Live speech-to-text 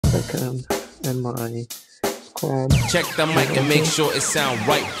Beckham and my squad. Check the mic and make sure it sound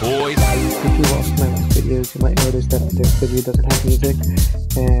right, boys. If you watch my last videos, you might notice that this video doesn't have music,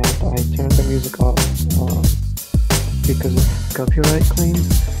 and I turned the music off because of copyright claims.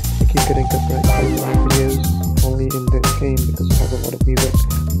 I keep getting copyright claims on my videos only in this game because it has a lot of music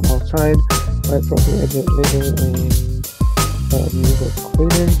outside. I probably edit later and music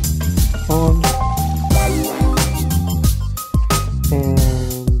later on. And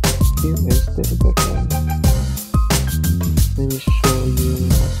here is the Beckham. Let me show you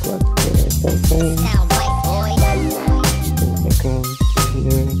my squad before I start playing. Beckham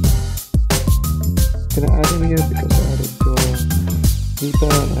here. Gonna add him here because I added to FIFA,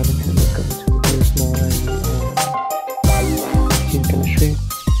 and adding him is going to reduce my team chemistry.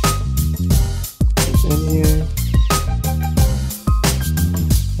 He's in here.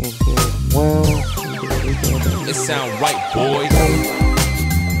 And here as well. It sound right, boys.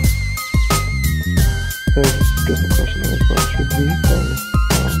 So just a question of what should be.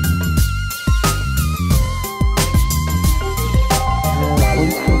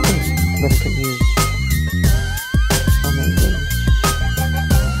 One skill thing that I can use. Amazing.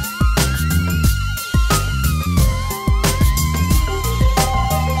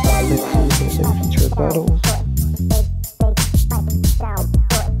 Let's see if there's any featured battles.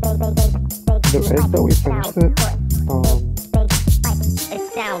 The rest that we finished it. It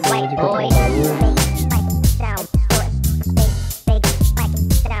sound right, boys.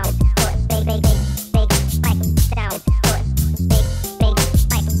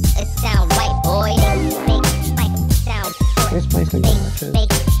 This place is matches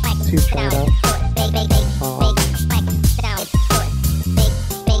to try it out.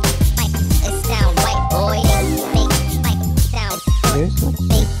 This looks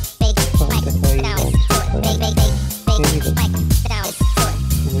fun to play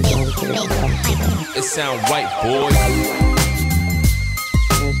It sound right, boys.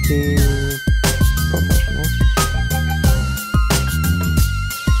 Let's do professional.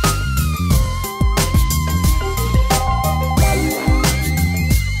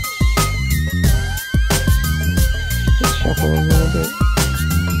 Let's shuffle a little bit.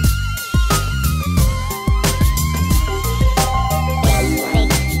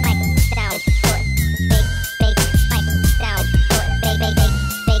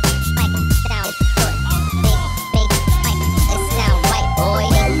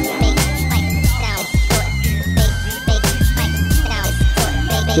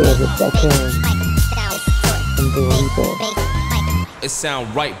 It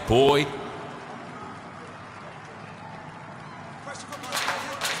sound right, boy.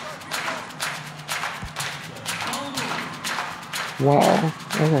 Wow,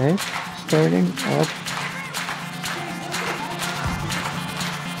 okay, starting up.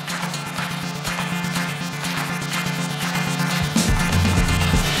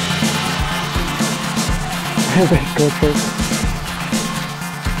 Let's go first.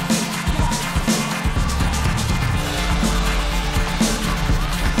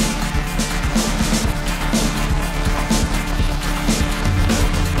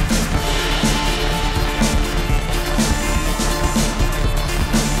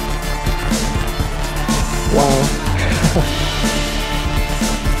 Wow.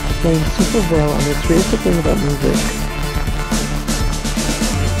 Playing super well, and it's weird to think about music.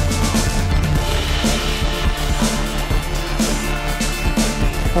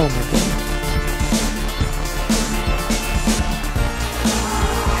 Oh my goodness.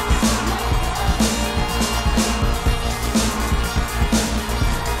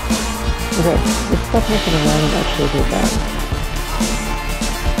 Okay, let's stop messing around and actually go back.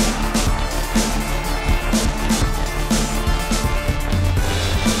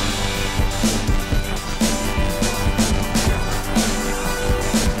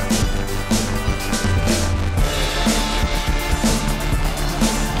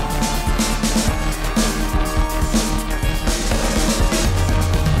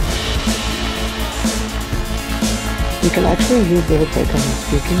 You can actually hear the Beckham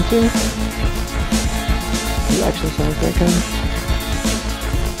speaking to. He actually sounds like him.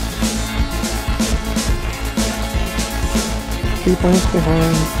 3 points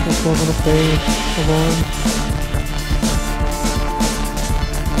behind. That's not gonna play alone.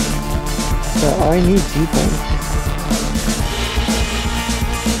 But I need defense.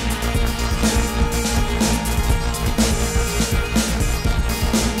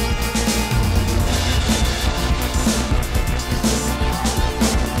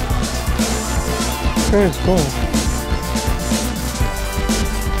 First goal.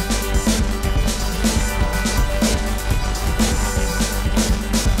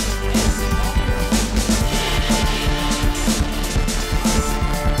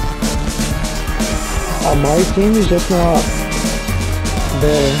 My team is just not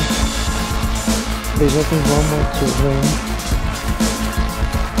there. There's nothing wrong with to win.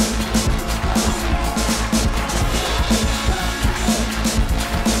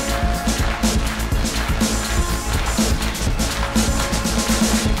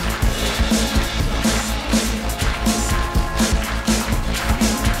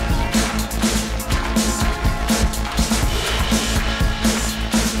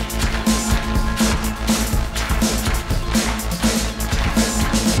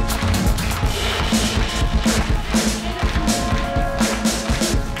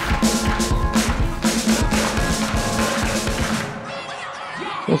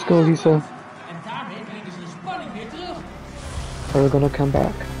 Let's go, Lisa. Are we gonna come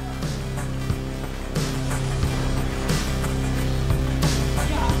back?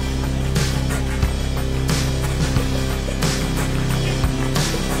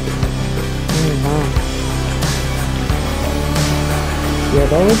 No. Yeah,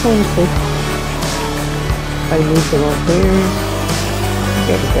 that was my mistake. I moved the wrong player.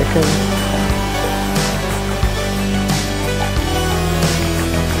 Got the Beckham.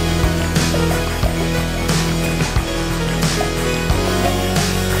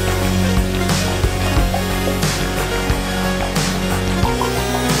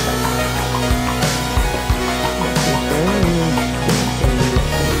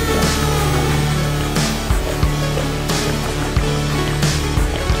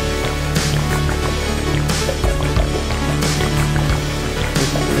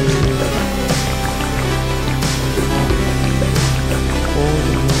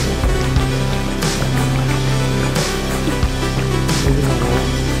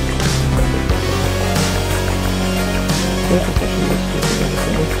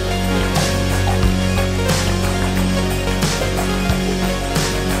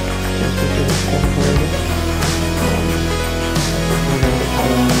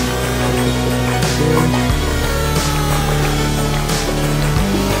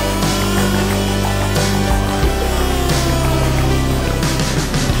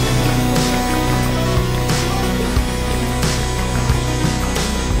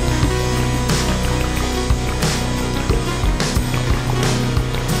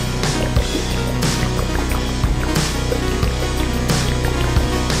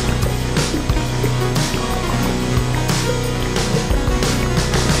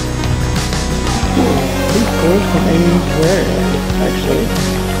 Where, actually?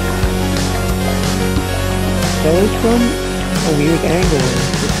 That was from a weird angle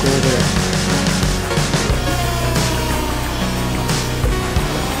to score there.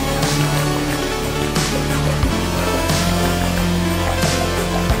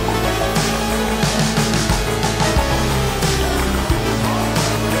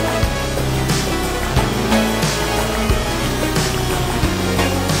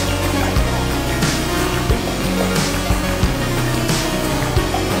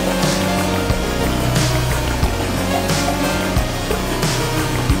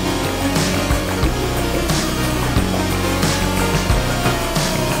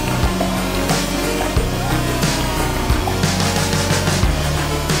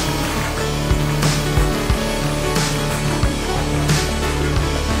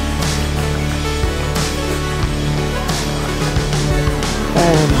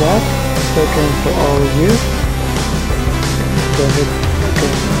 And that's taken for all of you. So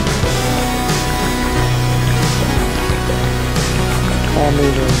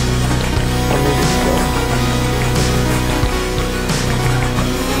amazing stuff.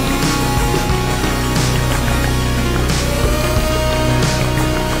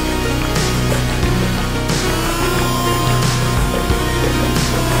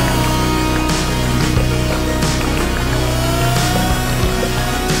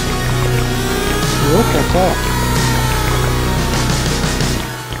 Look at that.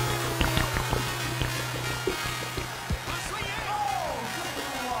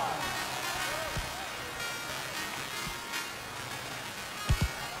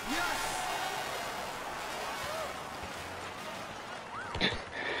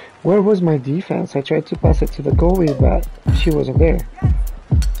 Where was my defense? I tried to pass it to the goalie, but she wasn't there.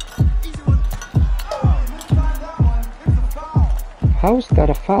 How is that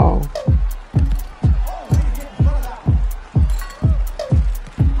a foul?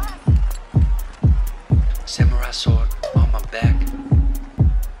 Samurai sword on my back.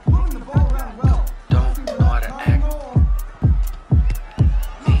 Don't know how to act.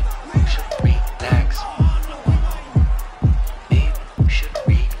 Maybe you should relax. Maybe you should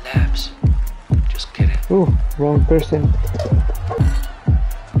relapse. Just kidding. Ooh, wrong person.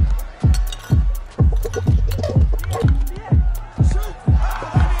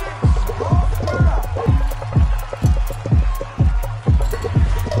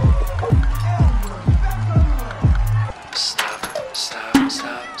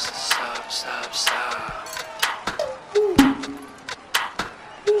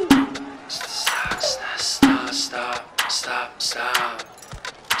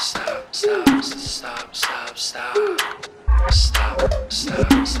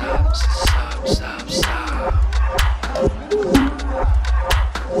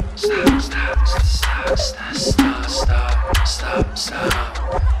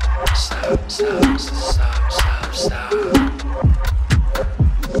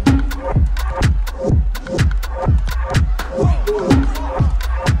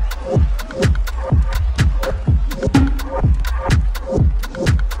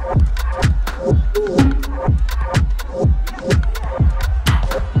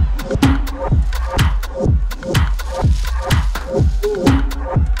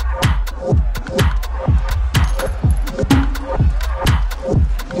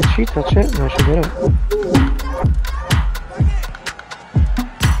 Touch it? No, she didn't.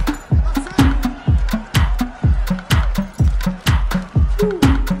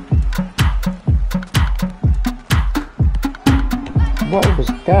 What was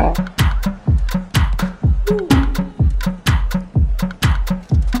that?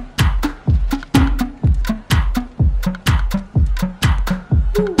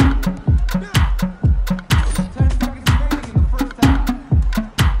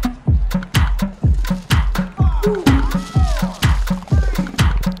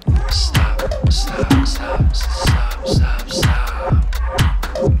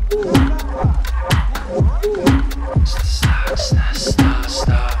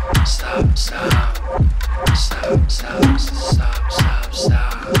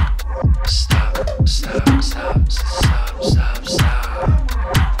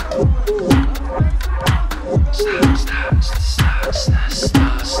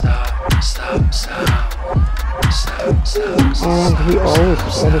 And he always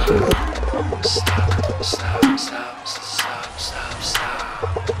finishes.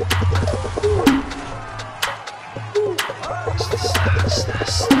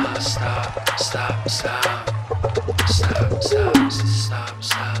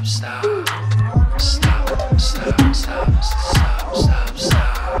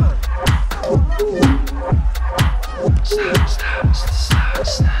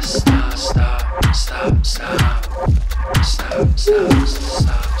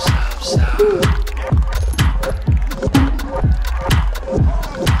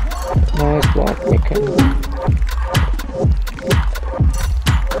 Nice block, Beckham.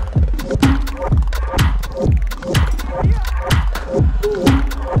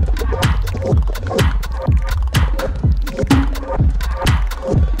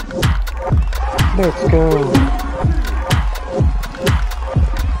 Let's go.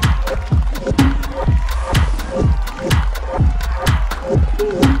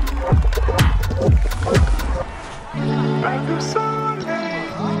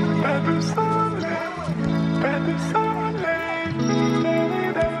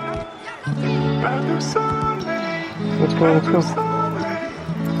 Let's go, let's go.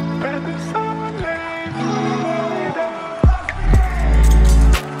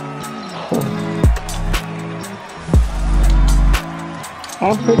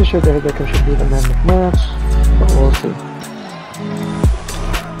 I'm pretty sure that Beckham should be the man of the match, but we'll see.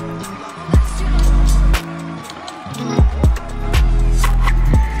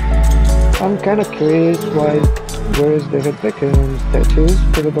 I'm kinda curious where is David Beckham's tattoos?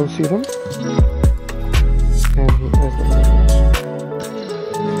 People don't see them. And he has the match.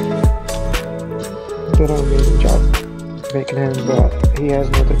 Did an amazing job making him, but he has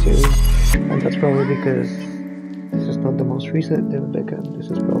no tattoos, and that's probably because this is not the most recent David Beckham. This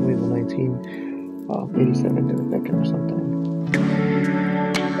is probably the 1987 David Beckham or something.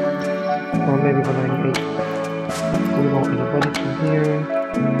 Or maybe the 98. Do we want anybody from here?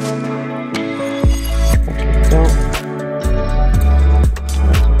 Actually, don't.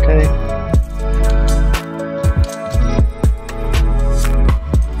 That's okay.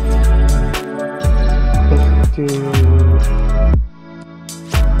 Let's do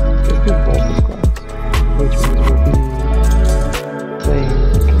Volta squads, which means we'll be playing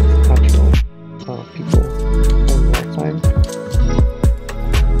actual people in that time.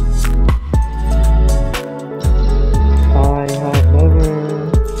 I have never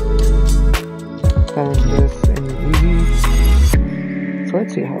found this any easy, so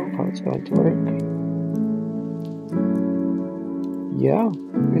let's see how it's going to work. Yeah,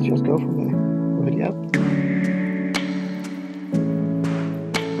 let's just go from there. Ready up.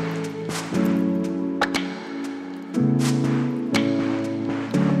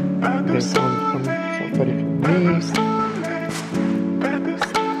 There's one from somebody from me.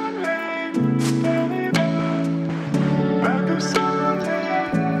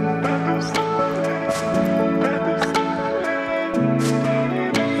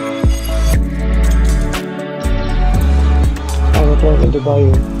 Pleasure to buy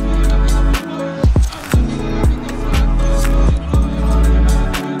you.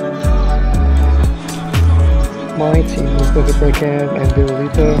 My team was with Beckham and Dua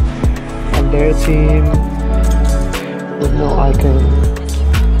Lipa, and their team with no icon.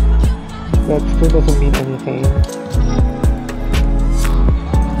 That still doesn't mean anything.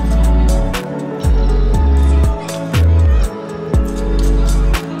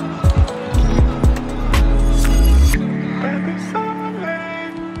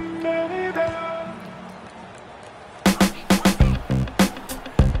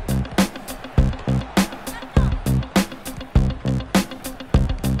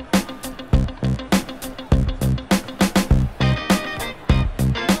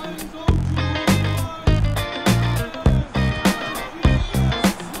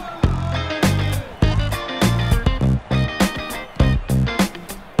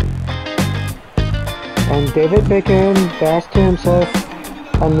 And David Beckham dashed to himself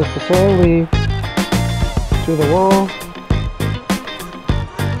unnecessarily to the wall.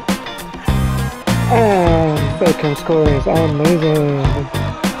 And Beckham scores. Amazing.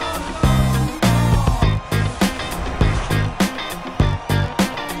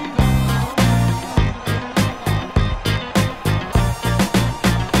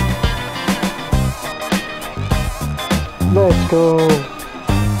 Let's go.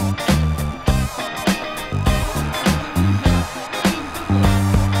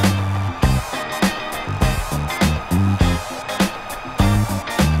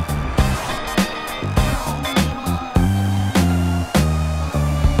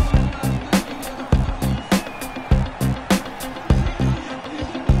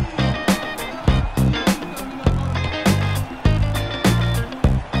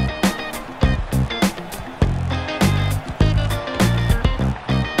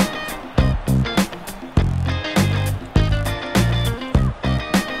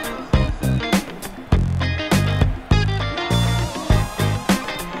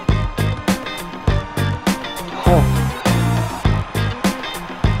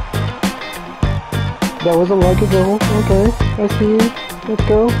 That was a lucky goal. Okay, I see you. Let's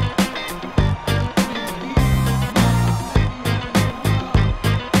go.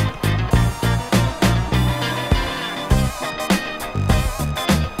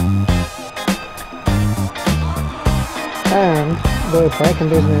 And they're back in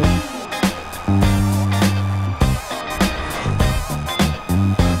business.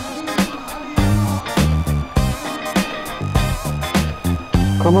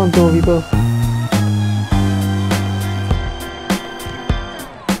 Come on, Dua Lipa.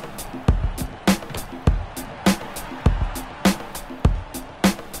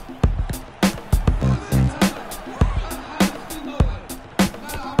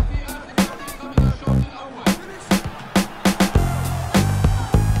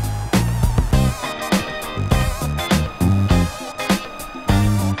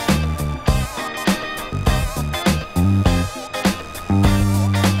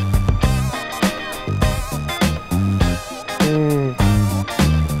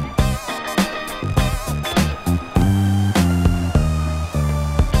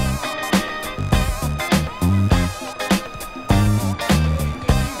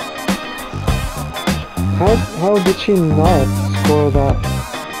 How did she not score that?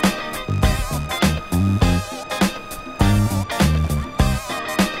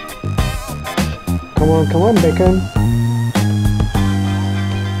 Come on, Beckham.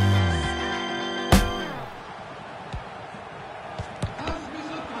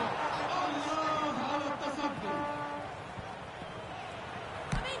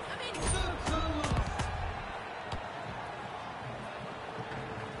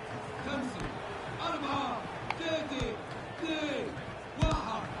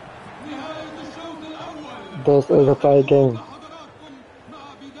 This is a tie game.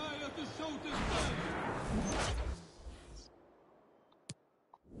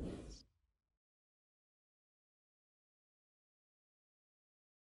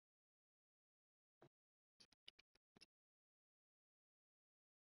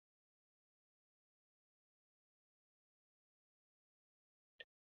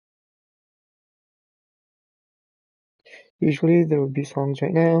 Usually there would be songs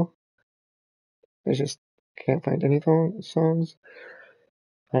right now. I just can't find any songs.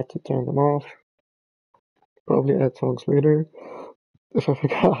 I had to turn them off. Probably add songs later if I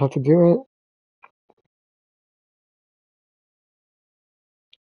figure out how to do it.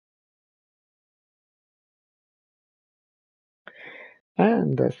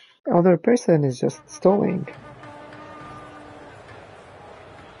 And the other person is just stalling.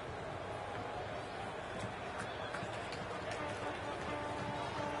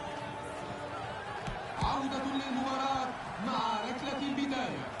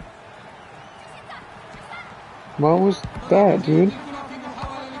 What was that, dude?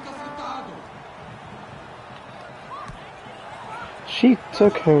 She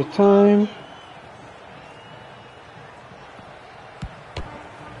took her time.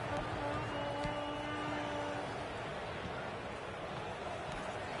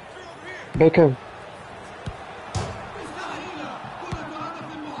 Beckham.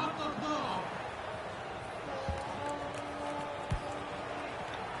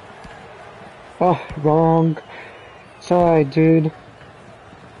 Oh, wrong side, dude.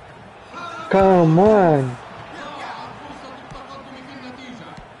 Come on.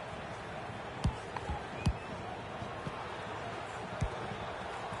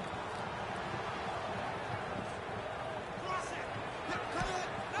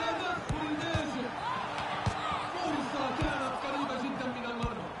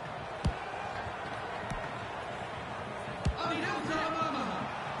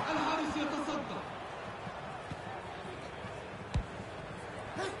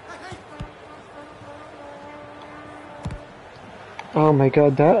 Oh my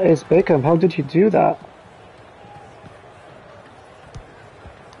god, that is Beckham. How did you do that?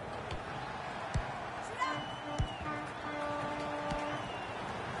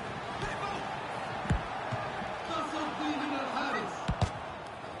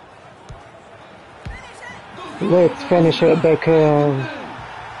 Let's finish it, Beckham.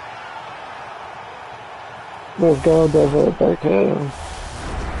 Let's go, David Beckham.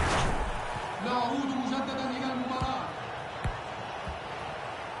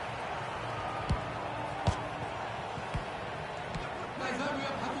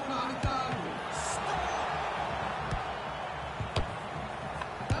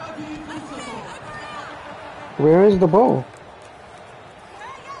 Where is the ball?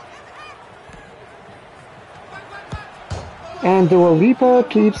 And Dua Lipa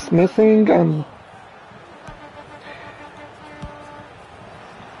keeps missing and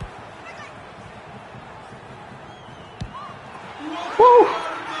woo!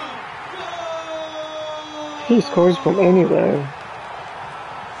 He scores from anywhere.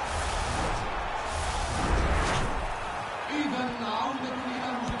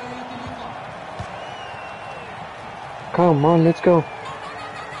 Come on, let's go.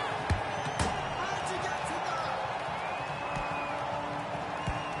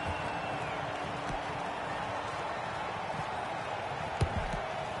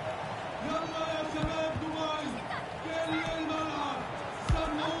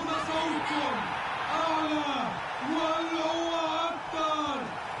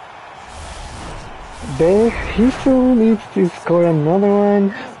 He still needs to score another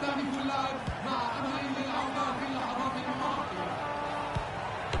one.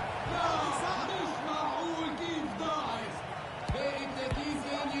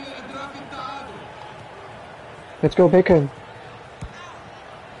 Let's go, Beckham.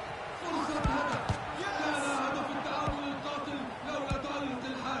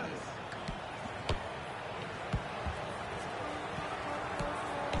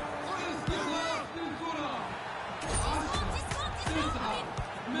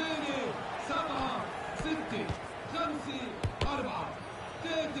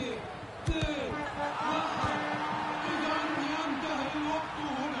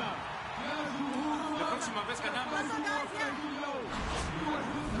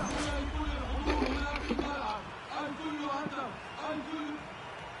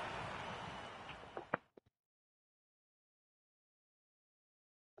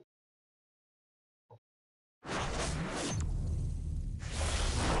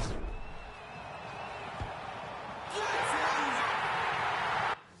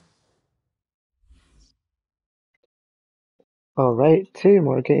 Alright, 2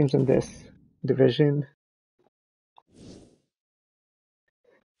 more games in this division.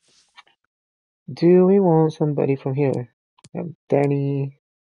 Do we want somebody from here? Danny,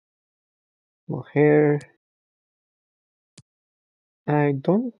 Mohair. I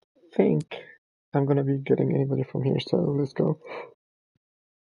don't think I'm gonna be getting anybody from here, so let's go.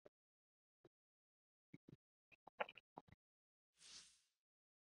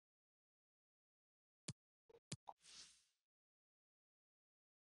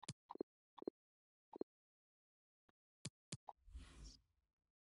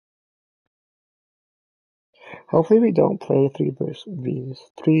 Hopefully we don't play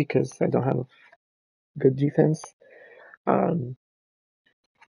 3v3 because I don't have good defense. But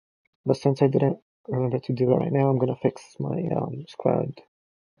since I didn't remember to do that right now, I'm gonna fix my squad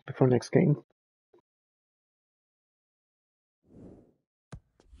before next game.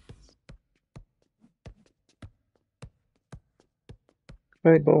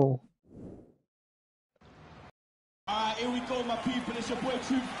 Right, ball. Alright, here we go, my people. It's your boy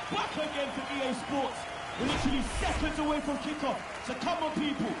Truth back again for EA Sports. We're literally seconds away from kickoff. So come on,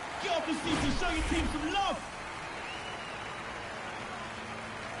 people. Get off the seats and show your team some love.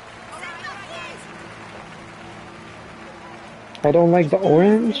 I don't like the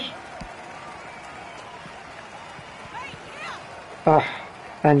orange.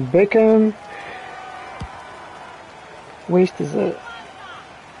 And Beckham. Waste is it.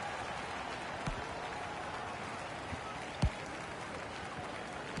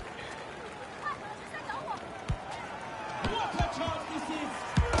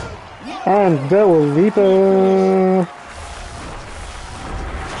 And Dua Lipa.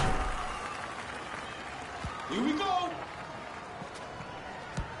 Here we go.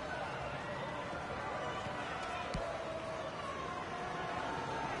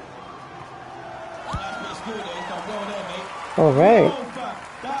 All right.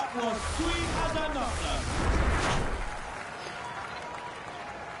 That was sweet as a nut.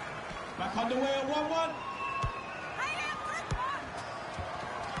 Back underway at 1-1.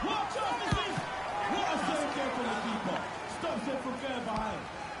 What chance this is? What a save there from the keeper. Stops it from going behind.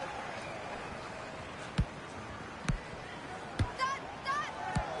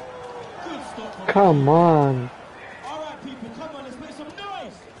 Good stop from Come on. All right, people, come on, let's make some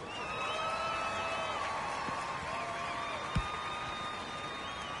noise.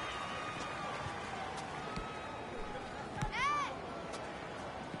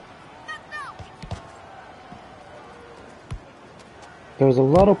 There's a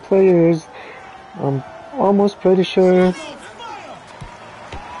lot of players. I'm almost pretty sure.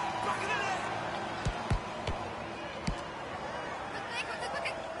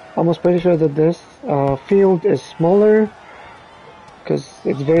 Almost pretty sure that this field is smaller because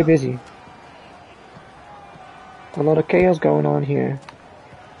it's very busy. A lot of chaos going on here.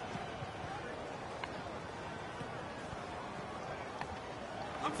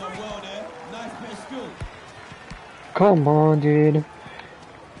 Come on, dude.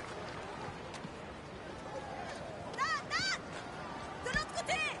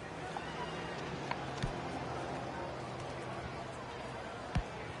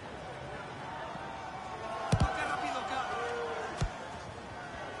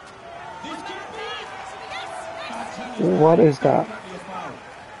 What is that?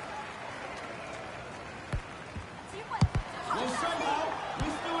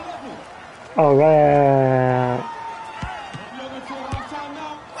 All right.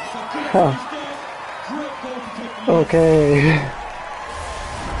 Huh. Okay.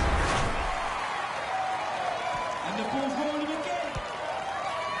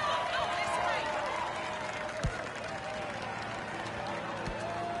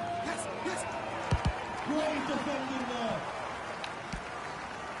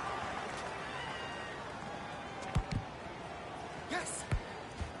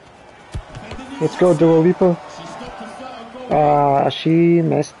 Let's go, Dua Lipa. She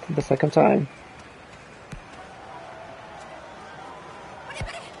missed the second time.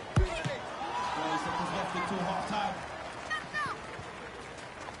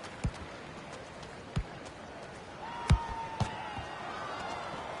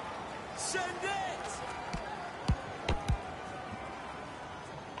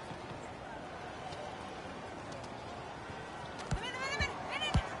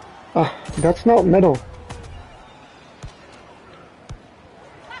 That's not middle. 5,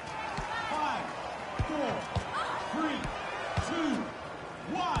 4, 3, 2,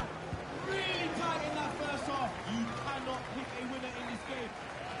 1. Really tight in that first half. You cannot pick a winner in this game.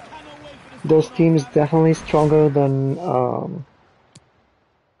 Cannot wait for this. This team is definitely stronger than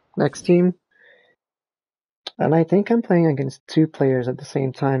next team. And I think I'm playing against 2 players at the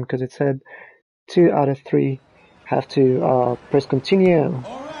same time because it said 2 out of 3 have to press continue. All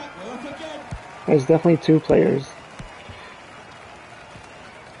right, we're up again. It's definitely 2 players.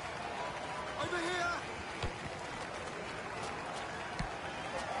 Over here.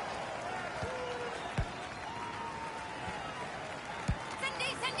 Send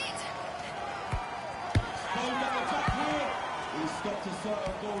it. Going down the back here. He stopped a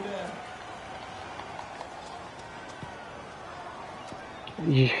certain goal there.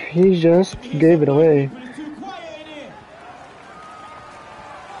 He just gave it away. But it's too quiet in here.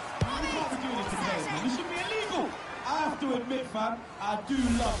 You can't be doing this to players, man. This should be illegal. I have to admit, fam, I do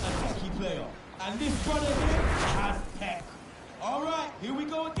love a techie player. And this brother here has tech. All right, here we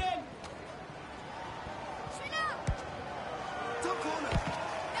go again. Top corner.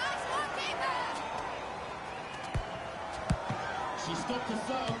 She stopped a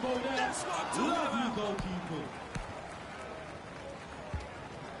certain goal there. Lovely goalkeeper.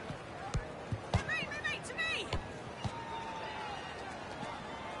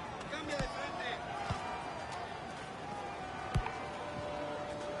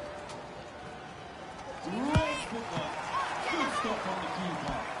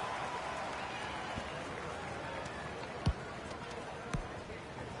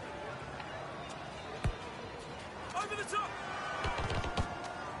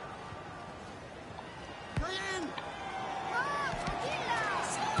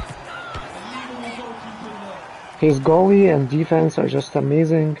 His goalie and defense are just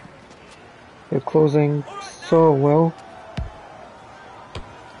amazing. They're closing so well.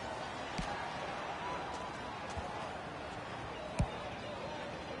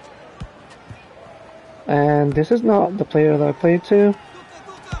 And this is not the player that I played to.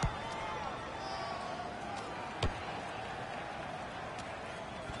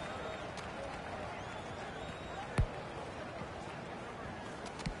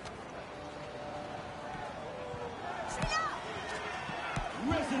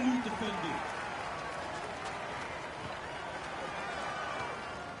 Resolute defending.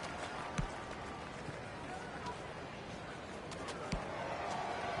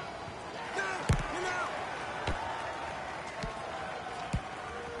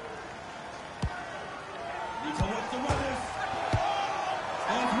 Need to watch the runners.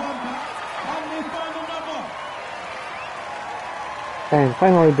 There's one back. Can they find another? And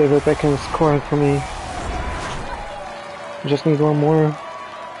finally David Beckham scored for me. Just need one more.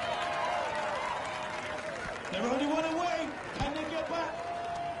 They're only one away. Can they get back?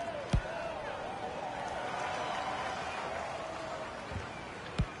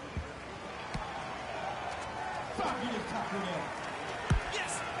 Fabulous tackle there.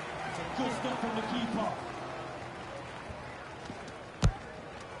 Yes. It's a good stop from the keeper.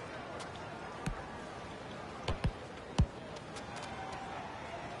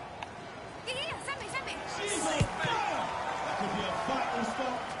 Jesus, damn! That could be a vital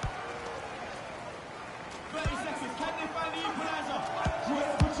stop. 30 seconds. Can they find the equalizer? Great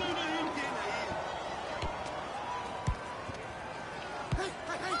opportunity.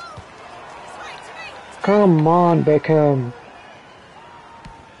 Come on, Beckham.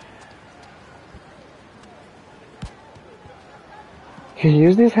 He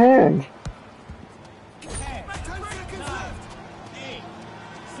used his hands. 10, 9, 8,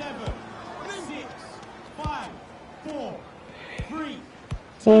 7, 6, 5, 4, 3,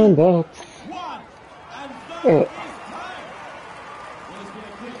 And that's 1. And that it. is time. Well, it's been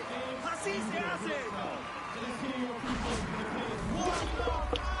a great game. It's been a great start. So let's hear your people for the players. One last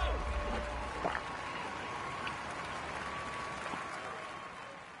time.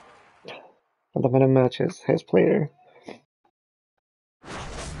 11 matches, his player.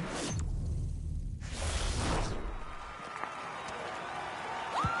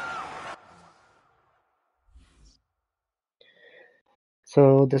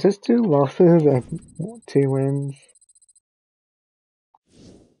 So this is 2 losses and 2 wins.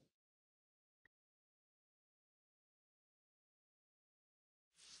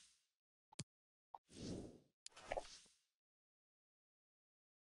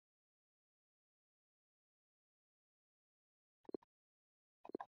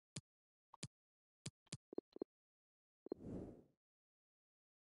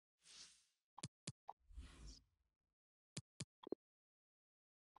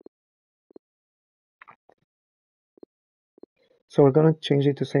 So we're gonna change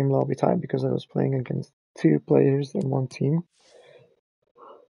it to same lobby type because I was playing against 2 players in one team.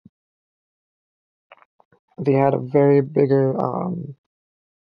 They had a very bigger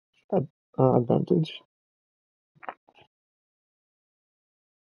advantage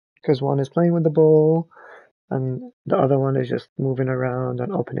because one is playing with the ball and the other one is just moving around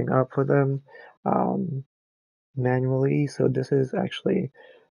and opening up for them manually. So this is actually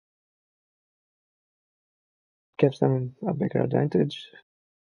gives them a bigger advantage.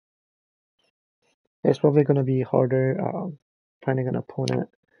 It's probably going to be harder finding an opponent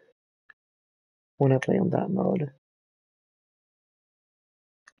when I play on that mode.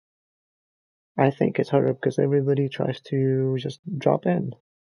 I think it's harder because everybody tries to just drop in.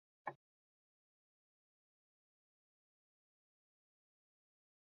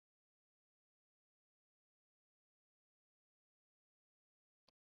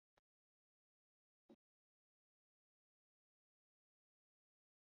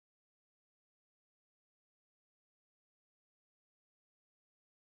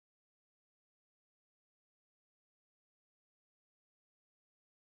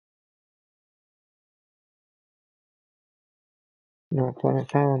 Not what I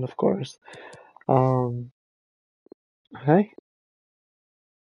found, of course. Okay.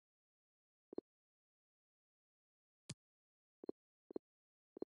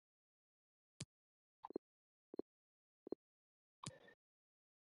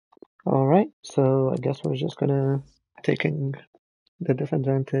 Alright, so I guess we're just gonna taking the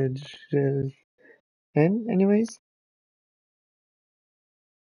disadvantages in anyways.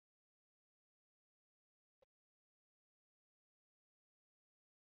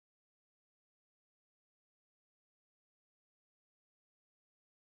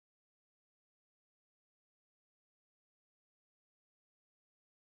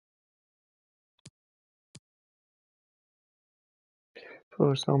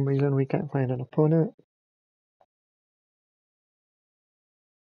 For some reason we can't find an opponent.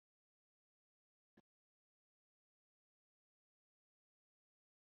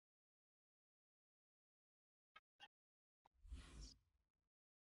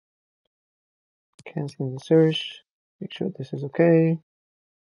 Canceling the search. Make sure this is okay.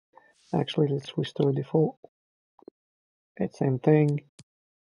 Actually, let's restore default. It's same thing.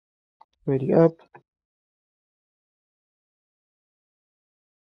 Ready up.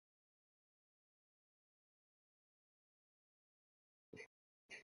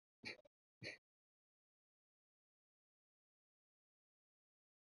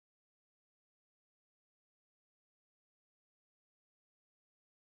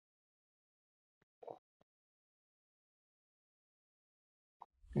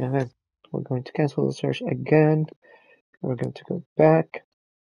 And then we're going to cancel the search again. We're going to go back.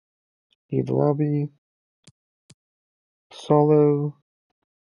 Leave the lobby. Solo.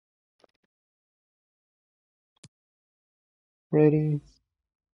 Ready.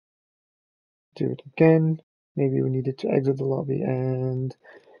 Do it again. Maybe we needed to exit the lobby and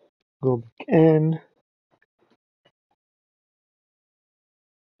go back in.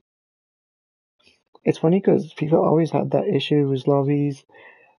 It's funny because FIFA always had that issue with lobbies.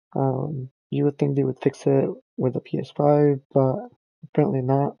 You would think they would fix it with the ps5, but apparently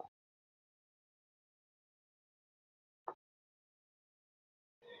not.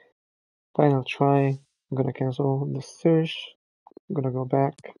 Final try. I'm gonna cancel the search. I'm gonna go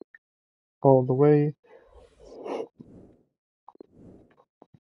back all the way.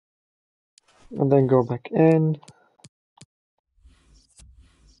 And then go back in.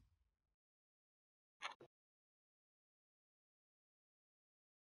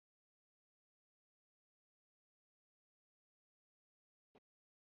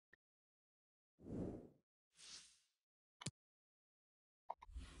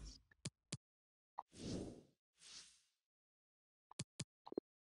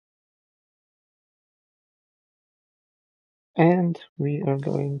 And we are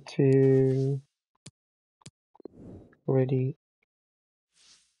going to ready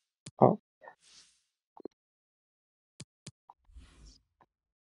up.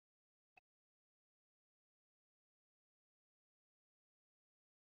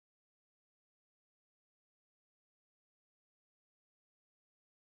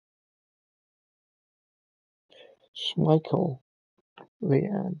 Schmeichel,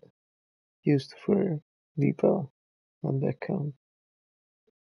 Leanne, used for Lipa and Beckham.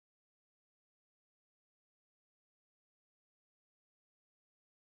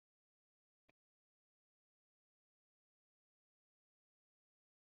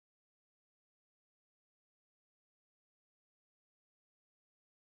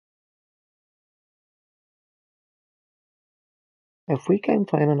 If we can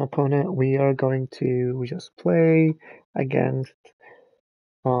find an opponent, we are going to just play against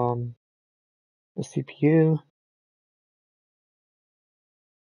the CPU.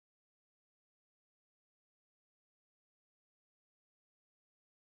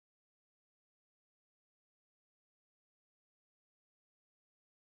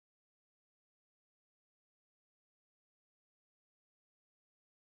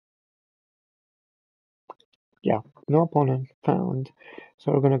 Yeah, no opponent found.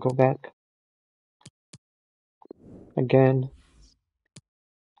 So we're gonna go back again.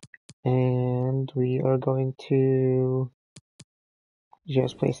 And we are going to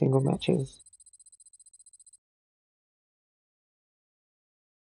just play single matches.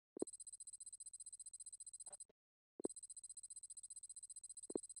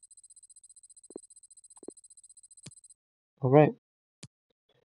 Alright.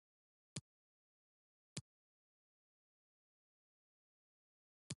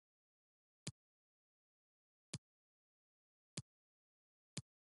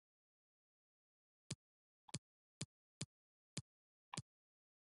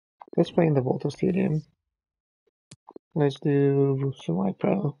 Let's play in the Volta Stadium. Let's do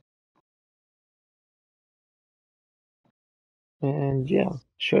semi-pro. And yeah,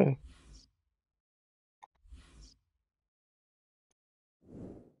 sure.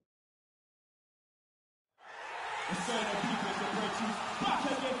 Inferno people is approaching back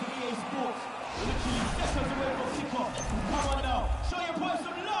again to EA Sports. Literally seconds away from kickoff. Come on now, show your boys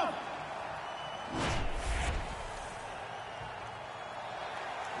some love.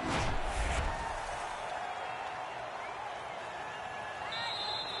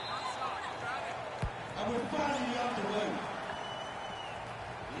 And we're finally underway.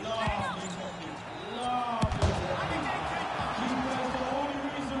 Lovely technique, lovely technique. Keeper is the only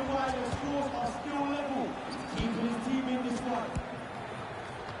reason why the scores are still level. Keeping his team in this one.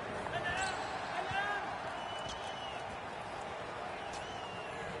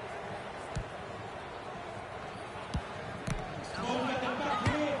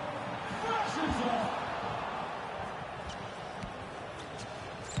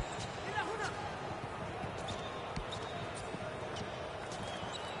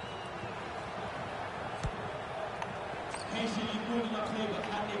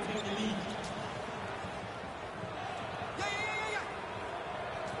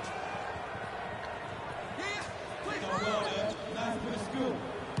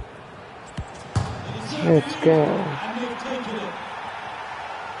 Let's go. And they've taken it.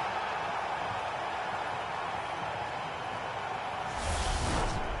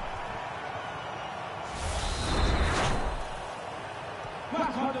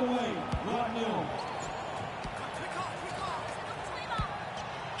 Back on the way, 1-0.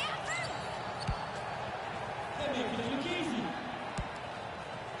 They're making it look easy.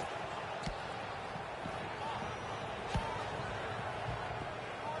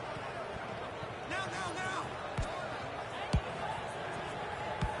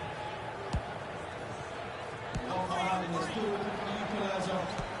 Volta having the still looking for the equaliser.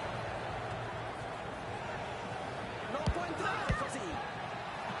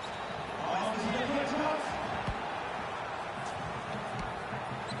 Oh, this is a good chance.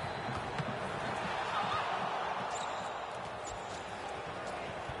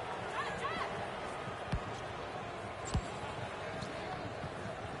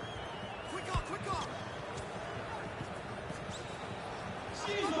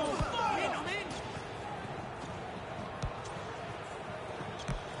 She's on fire.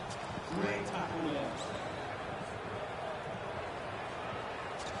 Great tackle there.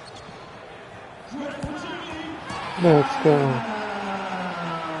 Great opportunity. Let's go.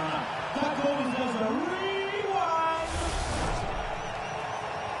 That goal deserves a rewind.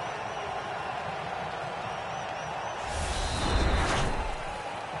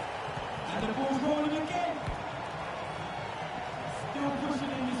 And the ball's rolling again. Still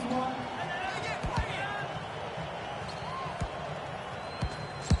pushing in this one.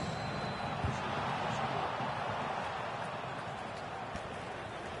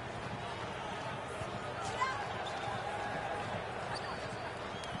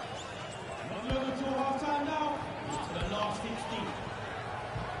 Not long until half time now. To the last 16.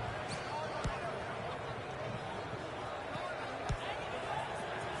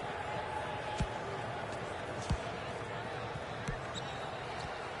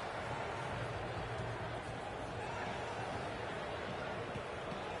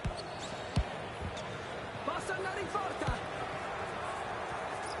 Posso andare in porta!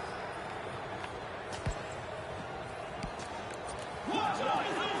 Watch out!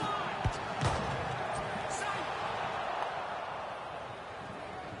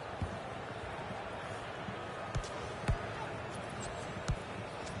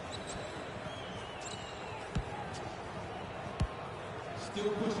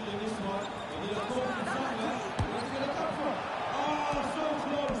 Still pushing in this one. They need a goal from somewhere. Where's it going to come from? Oh, so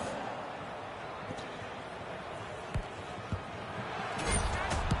close.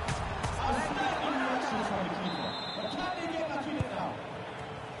 Outstanding reaction from the keeper. But can they get back in it now?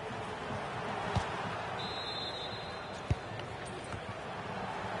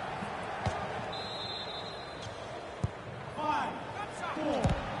 Five, 4,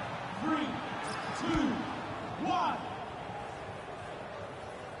 3, 2, 1.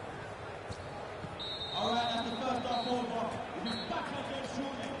 All right, that's the first half over. We'll be back again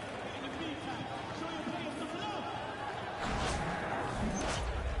shortly. In the meantime, show your players some love.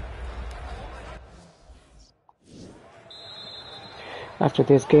 After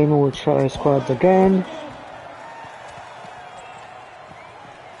this game, we will try squads again.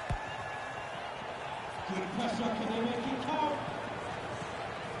 Good pressure, can they make it count?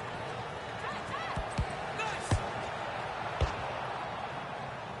 This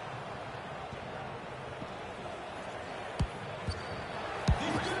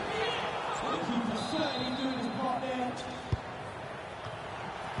could be it. The keeper's certainly doing his part there.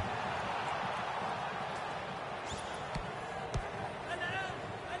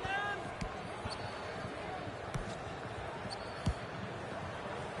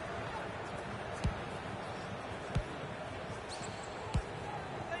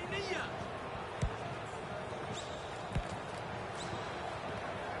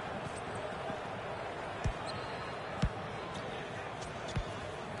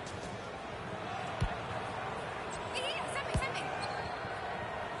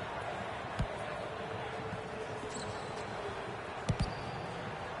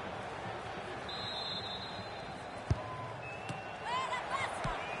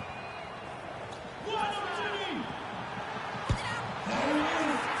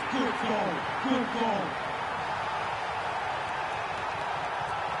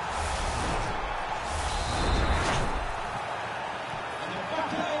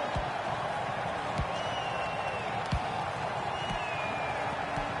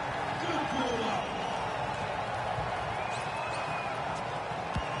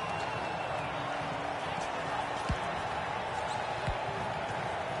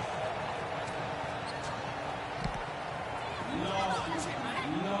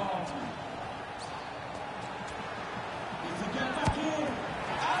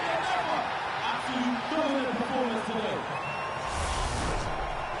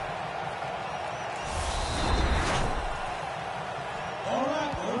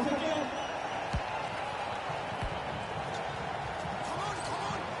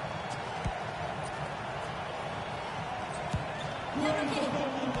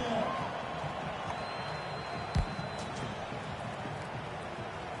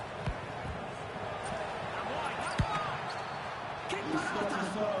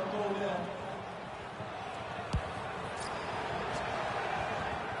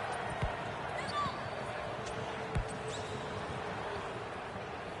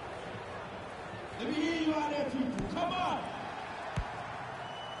 Let me hear you out there, people. Come on.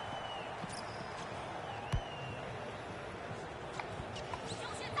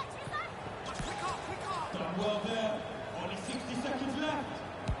 Done well there. Only 60 seconds left.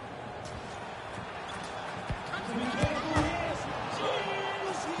 To be careful here.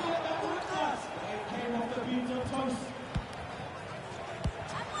 Jeez, he let that one pass. It came off the beans of toast.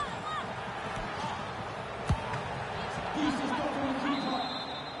 Decent stop from the keeper.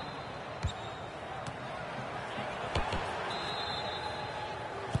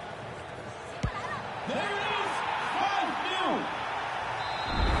 There it is! 5-0!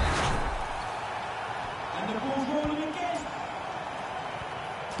 And the ball's rolling again.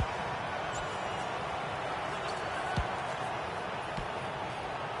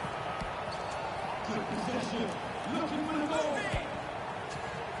 Good possession. Looking for the goal.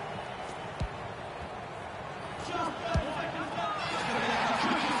 Just 30 seconds left. It's going to be like a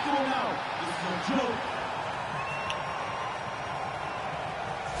cricket score now. This is a joke.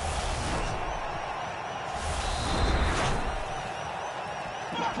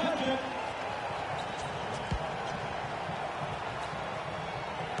 Beckham.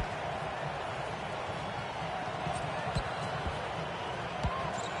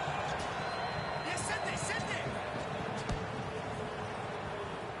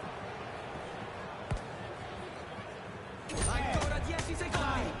 Ancora 10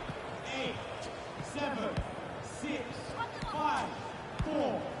 secondi. 8, 7, 6, 5,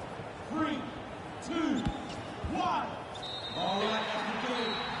 4, 3, 2, 1. All right, that's the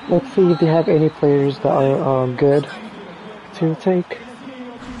game. Let's see if they have any players that are good to take.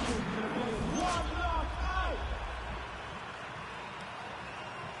 One love out.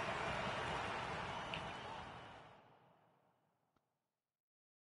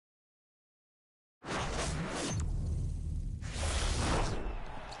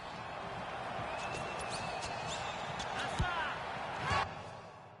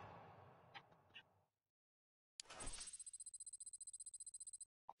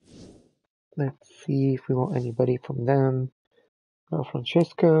 Let's see if we want anybody from them.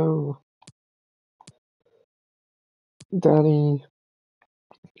 Francesco, Danny,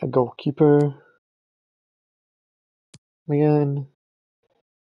 a goalkeeper, Leon,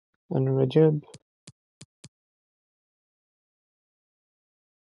 and Rajib.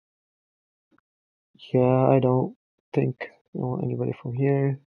 Yeah, I don't think I want anybody from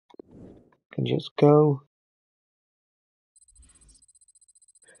here. Can just go.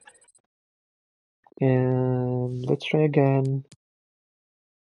 And let's try again.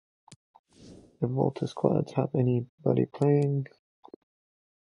 The Volta squads have anybody playing.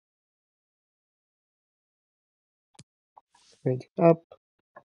 Ready up.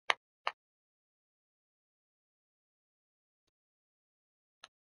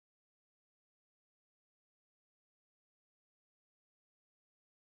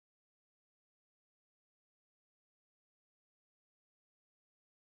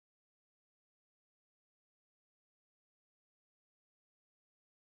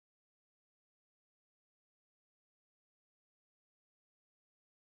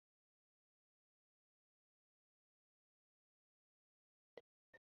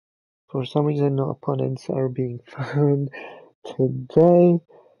 For some reason, no opponents are being found today.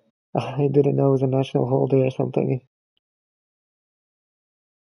 I didn't know it was a national holiday or something.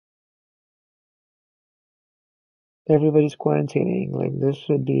 Everybody's quarantining. Like this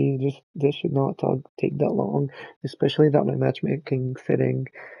should not take that long, especially that my matchmaking setting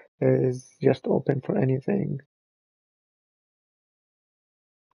is just open for anything.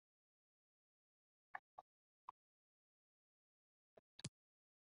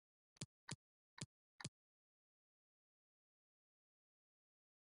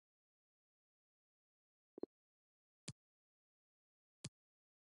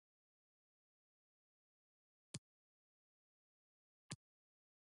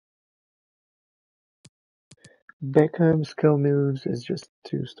 Beckham skill moves is just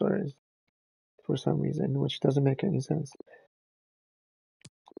 2 stars for some reason, which doesn't make any sense.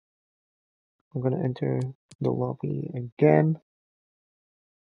 I'm gonna enter the lobby again.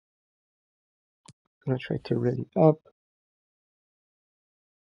 I'm gonna try to ready up.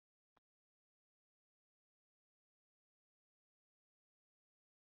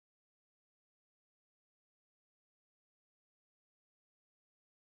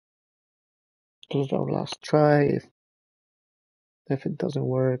 This is our last try. If it doesn't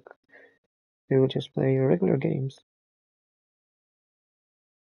work, we will just play regular games.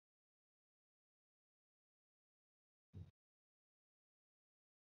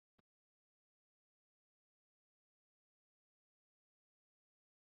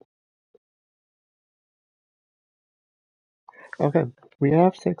 Okay, we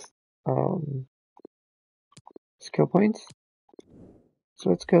have 6 skill points. So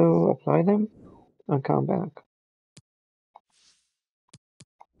let's go apply them and come back.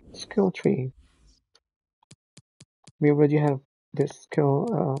 Skill tree. We already have this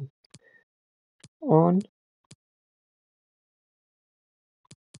skill on.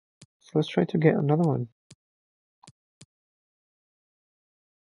 So let's try to get another one.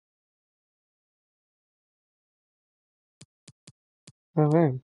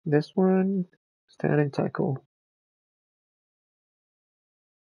 Okay, this one, stand and tackle.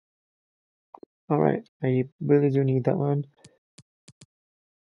 Alright, I really do need that one.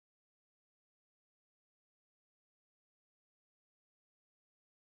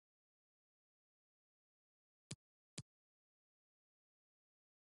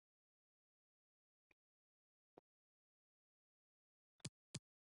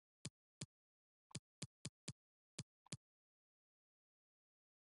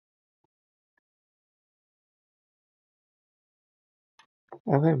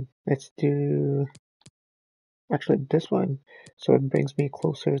 Okay, let's do actually this one. So it brings me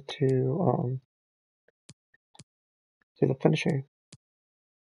closer to the finisher.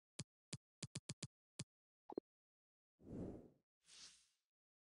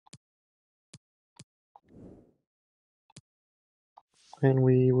 And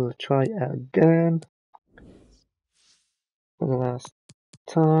we will try again for the last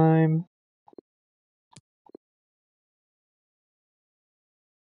time.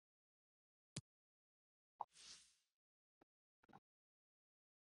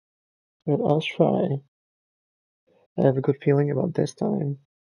 Let us try. I have a good feeling about this time.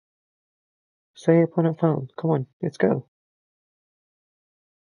 Say opponent found. Come on, let's go.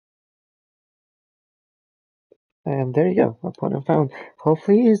 And there you go, opponent found.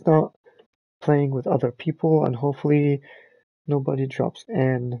 Hopefully he's not playing with other people, and hopefully nobody drops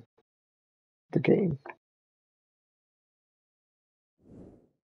in the game.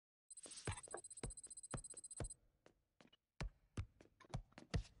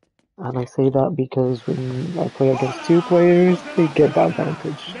 And I say that because when I play against 2 players, they get the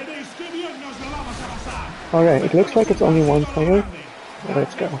advantage. Alright, it looks like it's only 1 player.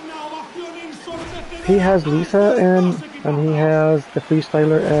 Let's go. He has Lisa in, and he has the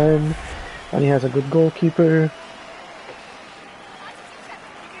freestyler in, and he has a good goalkeeper.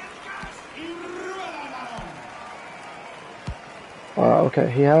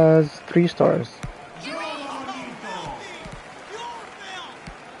 Okay, he has 3 stars.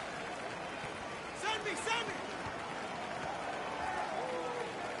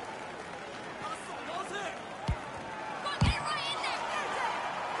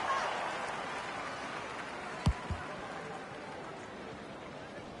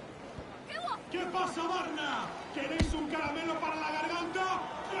 ¿Qué pasa, Barna? ¿Queréis un caramelo para la garganta?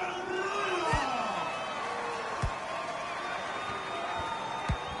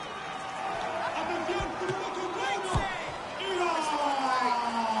 ¡Atención, uno contra uno! ¡Y gol!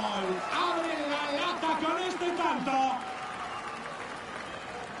 ¡Abre la lata con este tanto!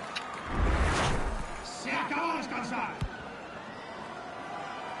 ¡Se acaba de descansar!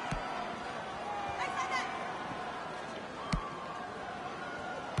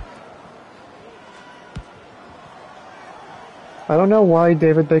 I don't know why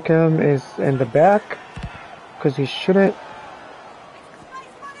David Beckham is in the back, because he shouldn't.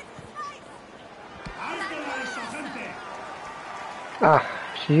 Ah,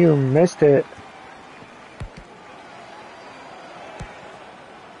 you missed it.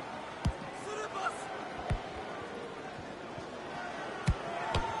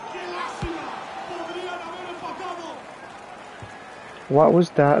 What was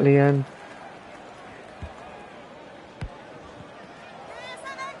that, Leanne?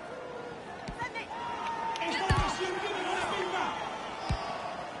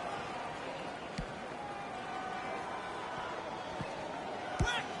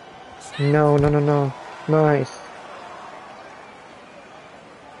 No, no, no, no. Nice.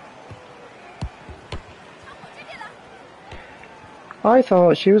 I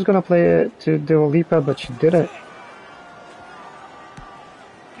thought she was gonna play it to Dua Lipa, but she didn't.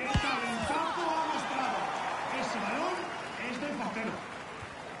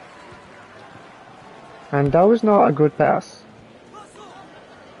 And that was not a good pass.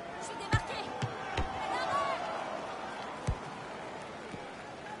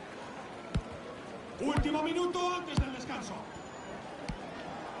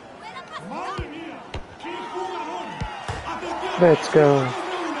 ¡Madre mía! ¡Qué jugador! ¡Atención! Let's go.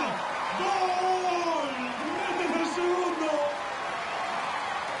 ¡Gol! ¡Mete el segundo!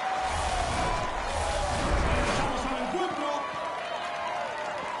 Regresamos al encuentro.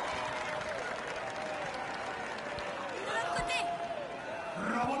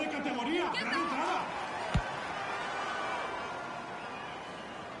 Robo de categoría. Gran entrada.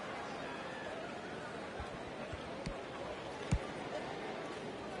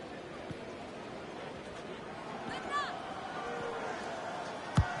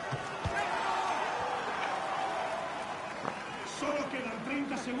 Solo quedan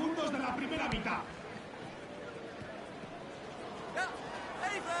 30 segundos de la primera mitad.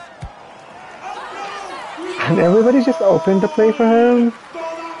 And everybody just opened the play for him.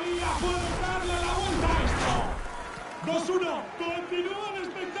 Todavía puede darle la vuelta a esto. 2-1. Continúa el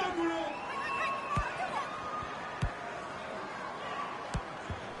espectáculo.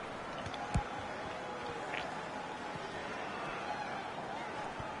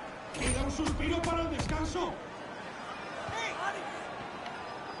 Queda un suspiro para el descanso.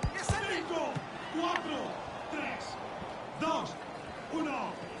 5, 4, 3, 2, 1.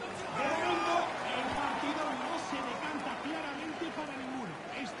 De momento, el partido no se decanta claramente para ninguno.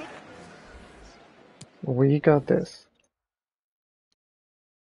 Esto... We got this.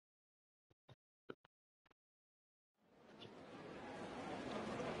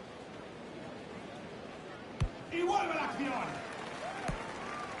 Y vuelve la acción.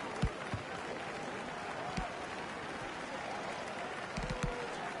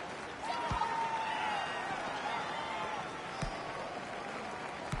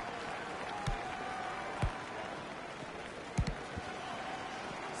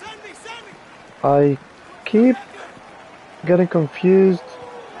 I keep getting confused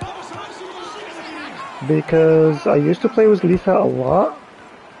Vamos a ver si consigue definir. because I used to play with Lisa a lot,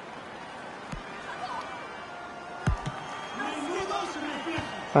 Menudos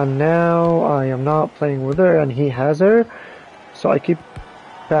reflejos. and now I am not playing with her and he has her, so I keep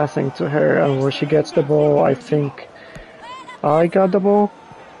passing to her, and where she gets the ball, I think I got the ball.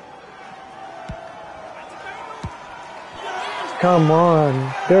 Come on,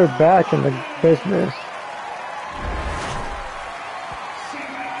 they're back in the business. Se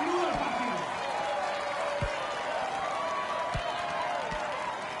reanuda el partido.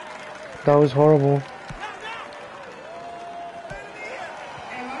 That was horrible.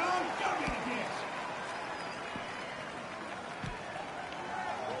 El balón cambia de pies.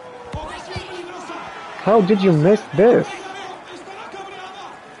 Ocasión peligrosa. How did you miss this? Estará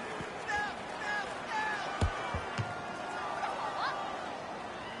cabreada.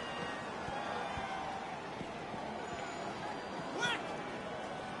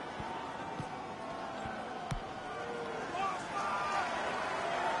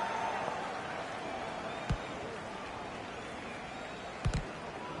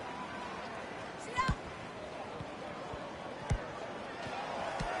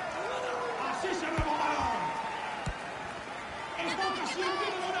 Así se roba balón. Esta ocasión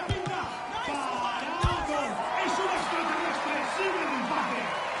tiene buena pinta. Parado. Es un extraterrestre. Sigue el empate.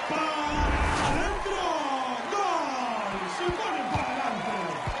 Para adentro. Gol. Se ponen para adelante.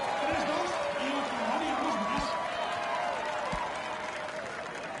 3-2 y ojalá dos más.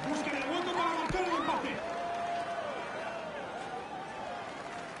 Busquen el hueco para marcar el empate.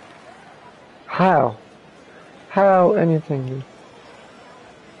 How? How anything?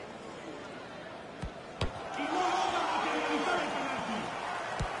 Y no logra materializar el penalti.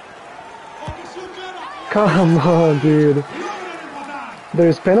 Ocasión clara. Come on, dude. Logran empatar.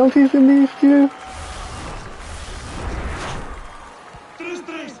 There's penalties in these too?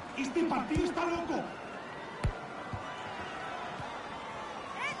 3-3. Este partido está loco.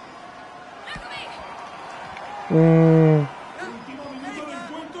 Último minuto de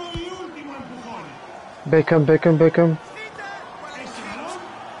encuentro y último empujón. Beckham. Ese balón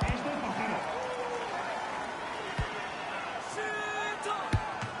es del portero.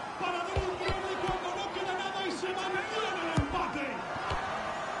 Para dar un triple cuando no queda nada y se mantiene el empate.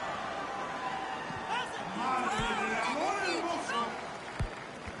 Madre del amor hermoso.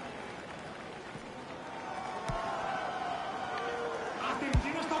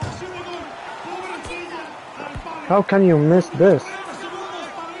 Atención a esta ocasión de gol. Pobrecilla. Al palo. How can you miss this? 30 segundos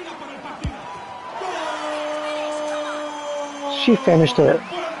para ir a por el partido. She finished it.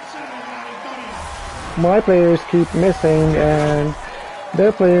 Puede ser la victoria. My players keep missing and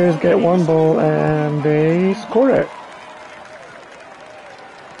their players get one ball and they score it.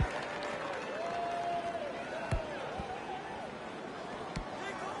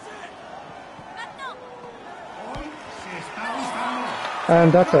 Hoy se está buscando.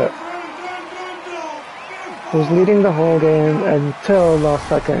 And that's it. Frente was leading the whole game until last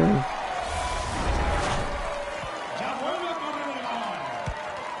second. Ya vuelve a correr el balón.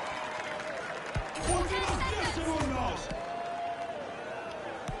 Últimos 10 segundos.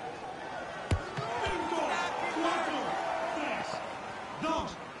 5, 4, 3,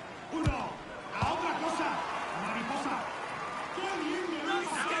 2, 1. A otra cosa, mariposa. ¡Qué bien me lo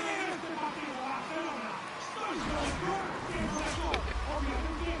pasé en este partido, Barcelona! Sois lo mejor que pasó.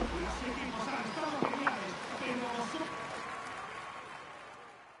 Obviamente, los equipos han estado geniales, pero vosotros...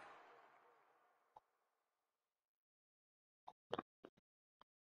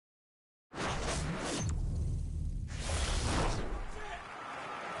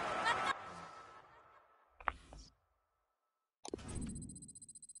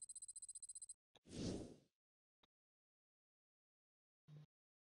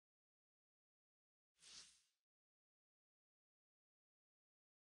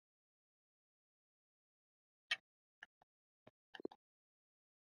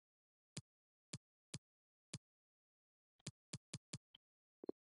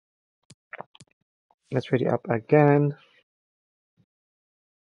 Let's ready up again.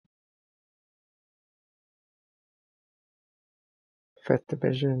 Fifth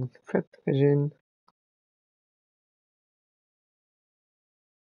division.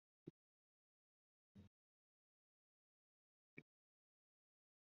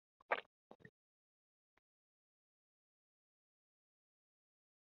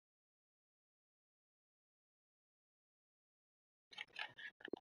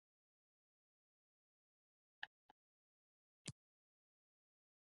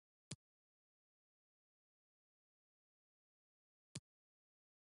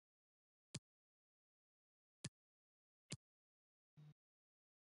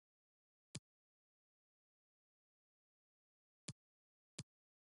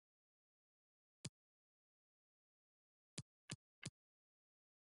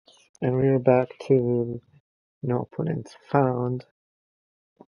 And we are back to no opponents found.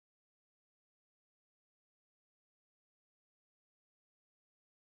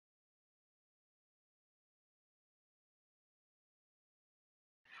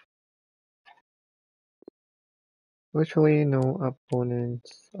 Literally no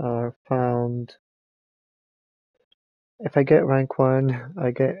opponents are found. If I get rank 1,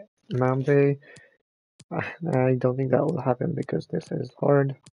 I get Mambe. I don't think that will happen because this is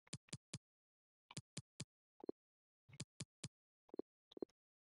hard.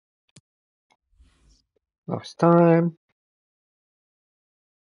 Lost time.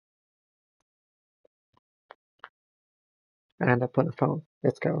 And opponent found.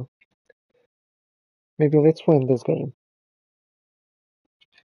 Let's go. Maybe let's win this game.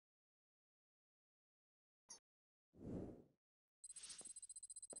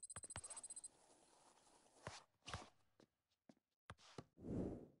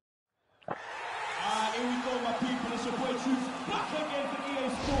 Here we go, my people. It's your boy Truth back again for EA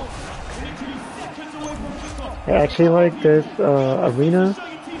Sports. We're literally seconds away from kickoff. I actually like this arena. Show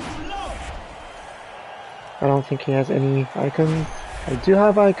your team some love. I don't think he has any icons. I do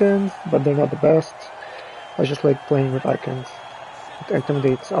have icons, but they're not the best. I just like playing with icons. It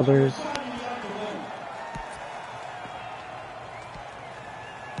intimidates others.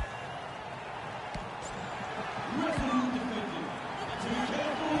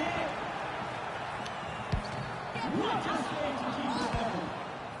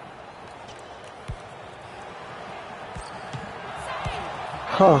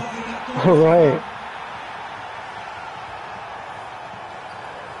 Huh. Alright.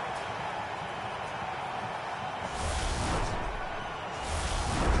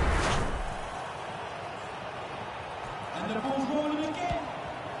 And the ball's rolling again.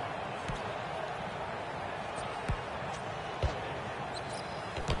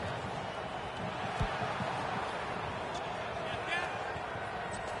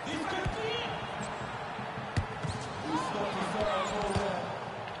 This could be it. We stopped the Soros all there.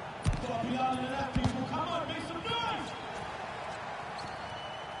 Got to be louder than that, people. Come on, make some noise.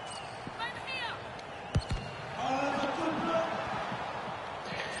 Oh, that's a good block.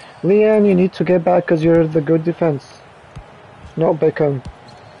 Leon, you need to get back because you're the good defense. Not Beckham.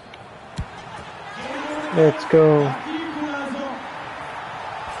 Let's go. That's the equalizer.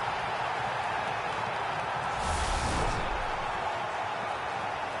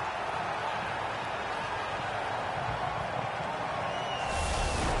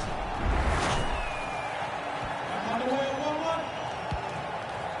 Back on the way at 1-1.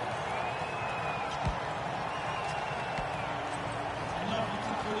 A lovely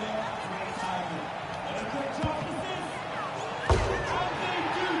tackle there. Great timing. And a great chance for this. And they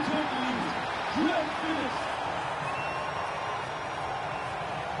do take the lead. Great finish.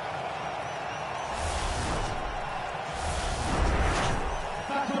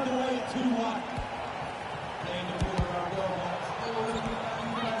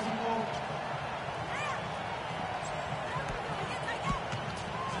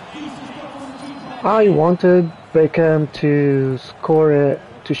 I wanted Beckham to score it,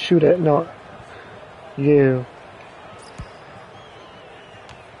 to shoot it, not you.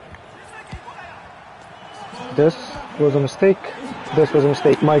 This was a mistake. This was a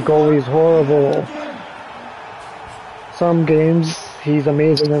mistake. My goalie is horrible. Some games he's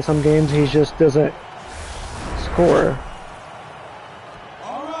amazing and some games he just doesn't score.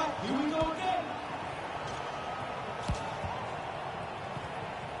 Alright, here we go again.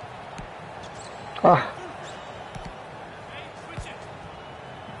 Ah.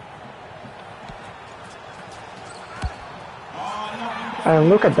 And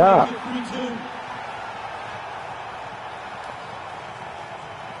look at that. 3-2.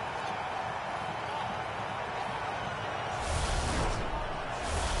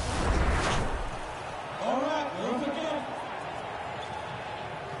 Alright, we're up again.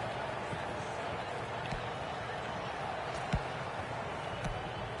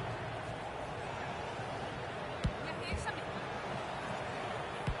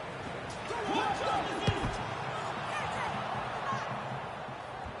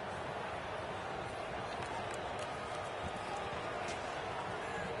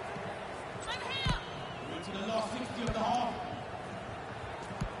 We're to the last 60 of the half.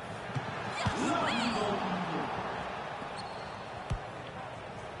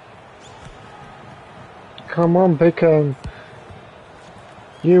 Come on, Beckham.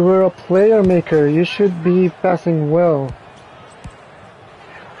 You were a player maker. You should be passing well.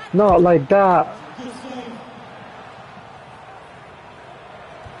 Not like that. Good save.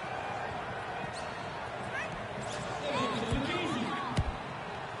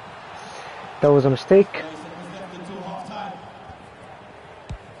 That was a mistake. 30 seconds left until half time.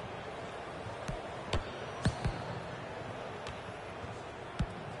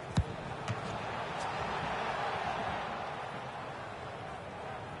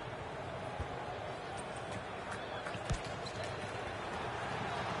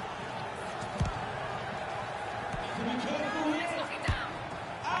 To be careful here.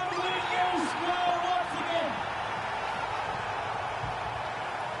 And we go score once again.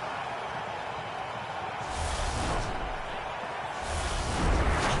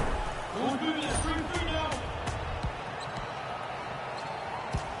 Ball's moving at 3-3 now.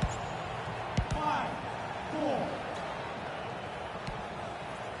 5, 4,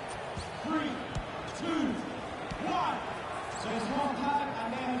 3, 2, 1. So it's half time and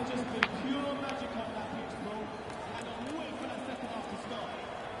there has just been pure magic on that pitch, bro. And I'm waiting for that second half to start.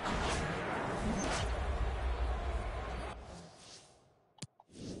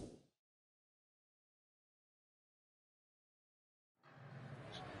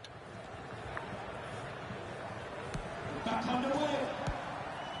 Back underway.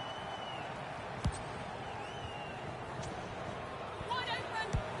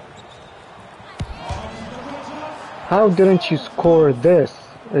 How didn't you score this?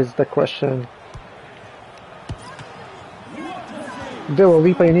 Is the question. Dua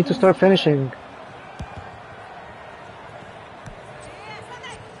Lipa, you need to start finishing.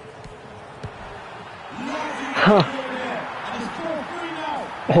 Huh. And it's 4-3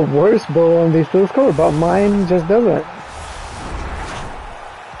 now. A worse ball and they still score, but mine just doesn't.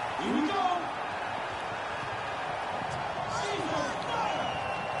 Here we go. Jesus fire.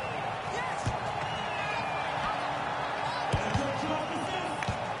 Yes.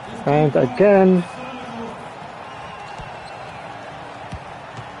 And again,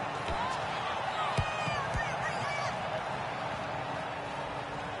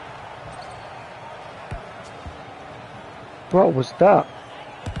 what was that?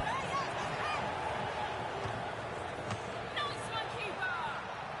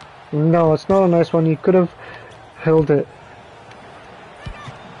 No, it's not a nice one. You could have held it.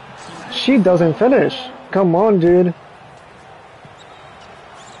 She doesn't finish. Come on, dude.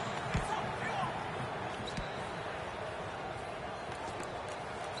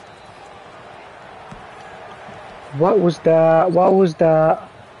 What was that? What was that?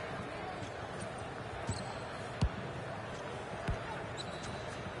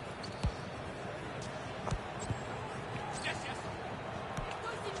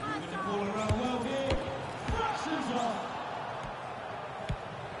 Ball around well here. Fractions off.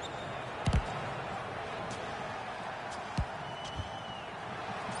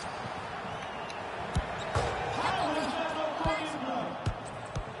 How has that not gone in, bro?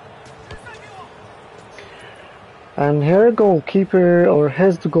 And her goalkeeper, or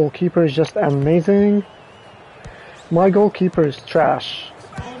his goalkeeper, is just amazing. My goalkeeper is trash.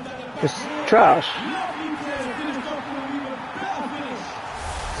 It's trash. Lovely play. Finished off with an even better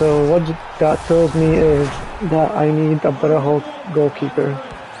finish. So what that tells me is that I need a better goalkeeper.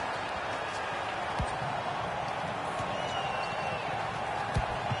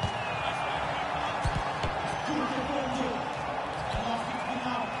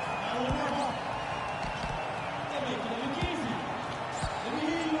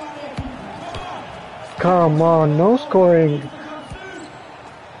 Come on, no scoring.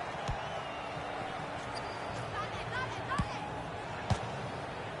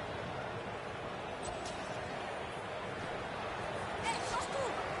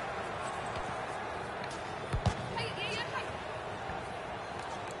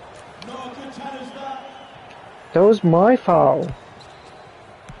 No, good challenge that. That was my foul.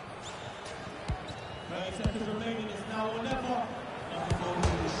 30 seconds remaining, it's now or never.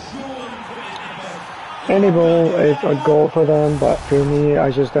 Surely put it in the bed. Any goal is a goal for them, but for me, I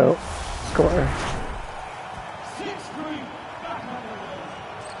just don't score. 6-3, back on the way.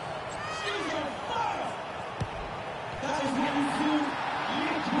 She's on fire. That is what you call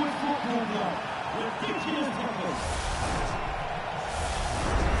liquid football, bro. Ridiculous technique.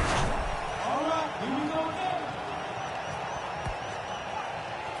 All right, here we go again.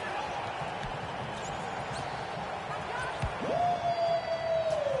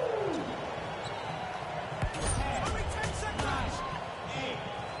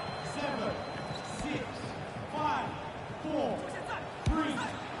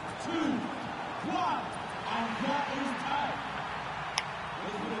 And that is time.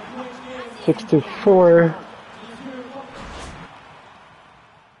 6-4.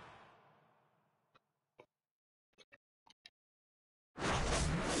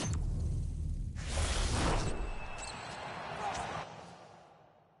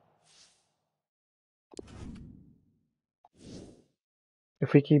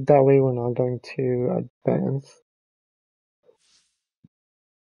 If we keep that way, we're not going to advance.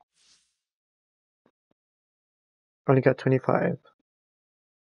 Only got 25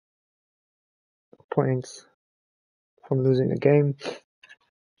 points from losing the game.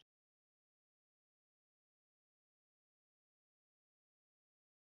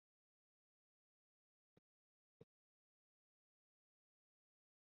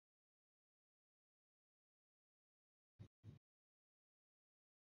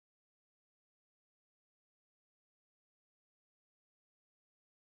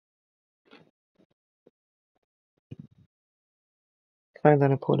 Find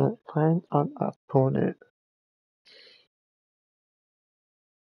an opponent. Find an opponent.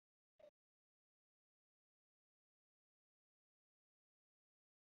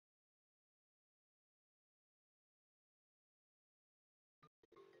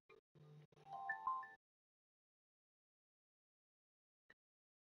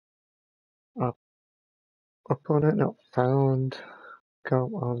 Opponent not found.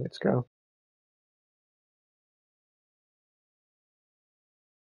 Come on, let's go.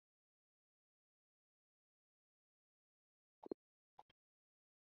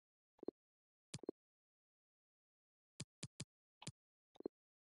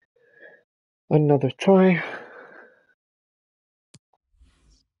 Another try.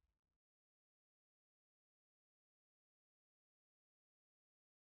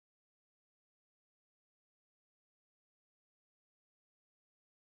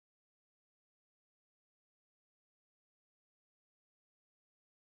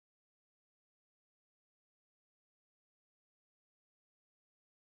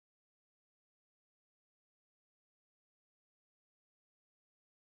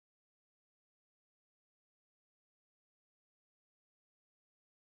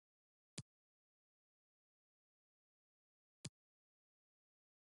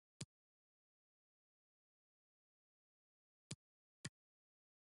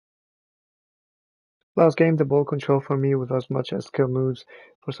 Last game, the ball control for me was as much as skill moves.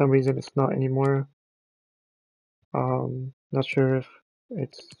 For some reason, it's not anymore. Not sure if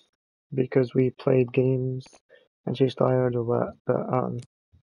it's because we played games and she's tired or what, but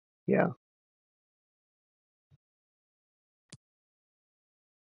yeah.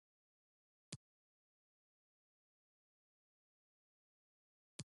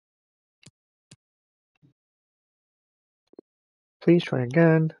 Please try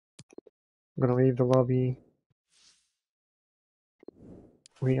again. I'm gonna leave the lobby.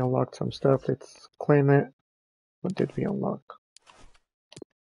 We unlocked some stuff. Let's claim it. What did we unlock?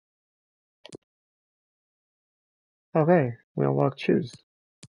 Okay, we unlocked shoes.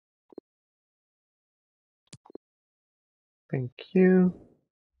 Thank you.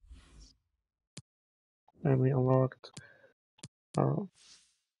 And we unlocked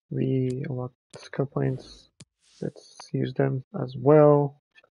skill points. Let's use them as well.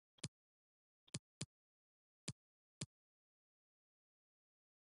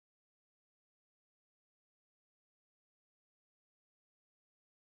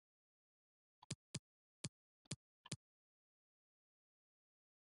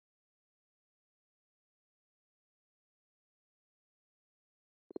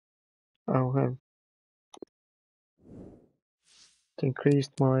 Okay. just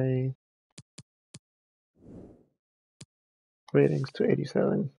increased my ratings to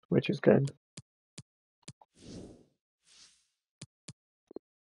 87, which is good.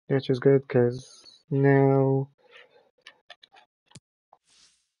 Which is good because now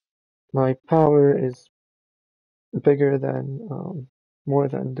my power is bigger than, more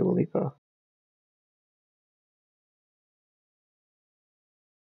than Dua Lipa.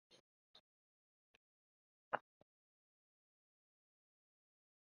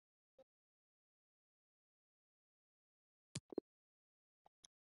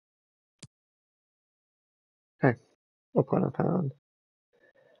 Hey, upon a pound.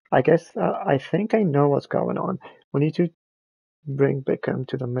 I guess, I think I know what's going on. We need to bring Beckham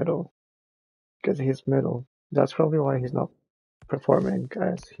to the middle because he's middle. That's probably why he's not performing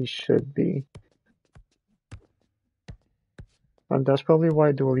as he should be. And that's probably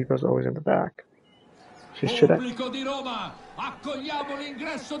why Dua Lipa's always in the back. She shouldn't.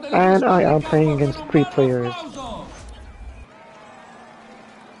 And I am playing against 3 players.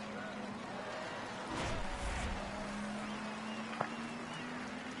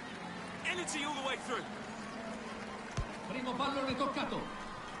 Energy all the way through. Primo pallone toccato.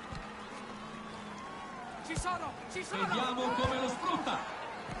 Ci sono! Vediamo come lo sfrutta.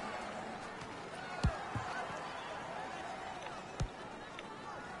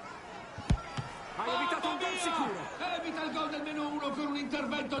 Hai evitato un gol sicuro! Evita il gol del meno 1 con un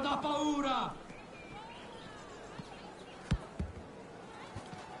intervento da paura.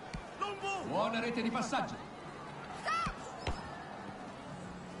 Buona rete di passaggio.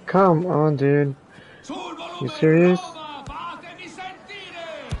 Come on, dude. You serious? Fatemi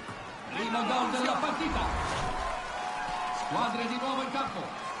sentire. Primo gol della partita. Squadre di nuovo in campo.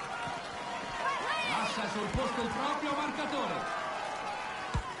 Lascia sul posto il proprio marcatore.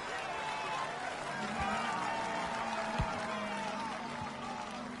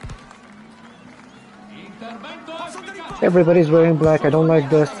 Intervento efficace. Everybody's wearing black. I don't like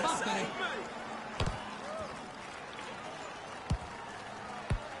this.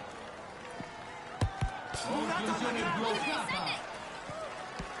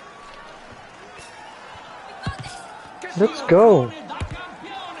 Let's go.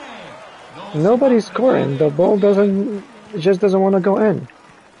 Nobody's scoring. The ball just doesn't want to go in.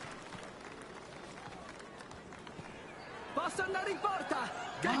 Posso andare in porta!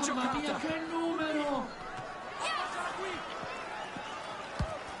 Che Mamma mia, giocata! che numero!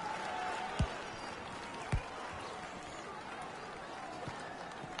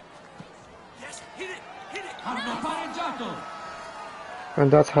 Yes, hit it! Hit it! Hanno pareggiato! And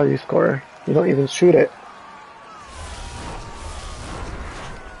that's how you score. You don't even shoot it.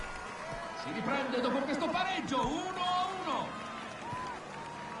 Si riprende dopo questo pareggio, 1-1.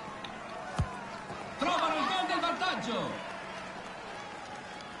 Trovano il gol del vantaggio.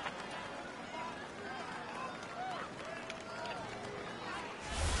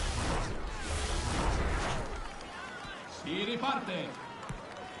 Si riparte.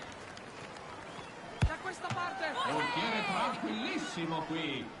 Da questa parte! Portiere tranquillissimo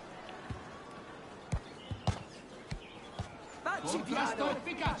qui. Vacci Contrasto piano!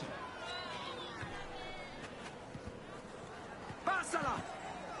 efficace. Passala!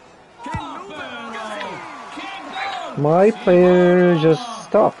 Che numero! Che gol! My player just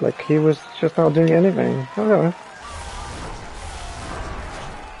stopped. Like he was just not doing anything. Okay.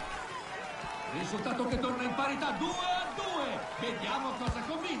 Risultato che torna in parità 2-2. Vediamo cosa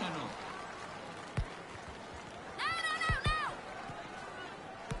combinano.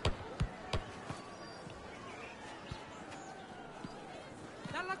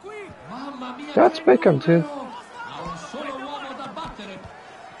 Dalla qui! Mamma mia, That's che Beckham, too. numero! Ha un solo uomo da battere.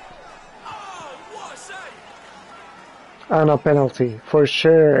 Oh, what a save! And a penalty for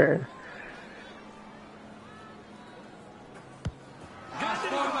sure.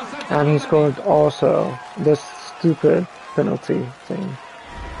 Trasforma senza And he problemi. scored also. This stupid penalty thing.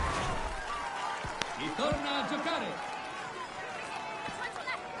 Ritorna a giocare.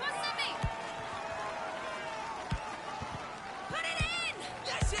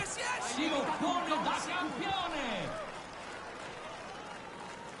 Yes, yes, yes! Si oppone da campione.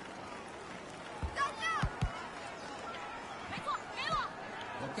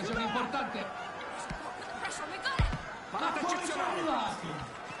 Occasione importante. Parata eccezionale!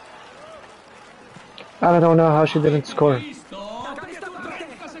 And I don't know how she didn't score. Visto?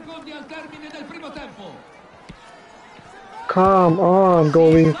 30 secondi al termine del primo tempo. Come on,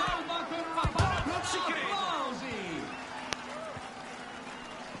 goalie. Salva con una parata. Non ci credo. Applausi.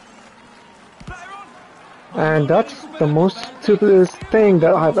 And that's the most stupidest thing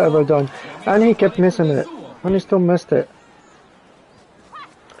that I've ever done. And he kept missing it. And he still missed it.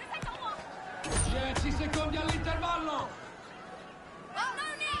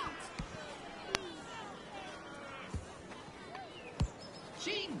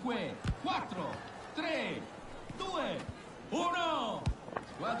 5, 4, 3, 2, 1.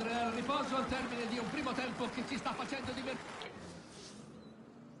 Squadre al riposo al termine di un primo tempo che ci sta facendo divertire.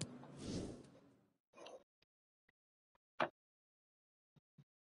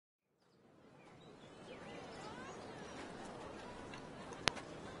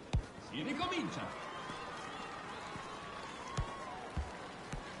 Si ricomincia.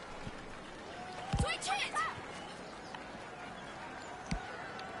 Switch it!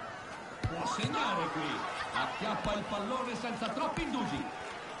 Può segnare qui. Acchiappa il pallone senza troppi indugi.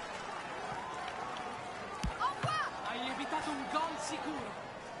 Hai evitato un gol sicuro.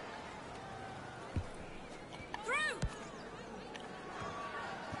 Through!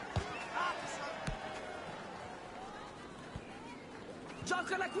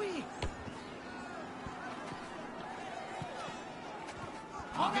 Giocala qui!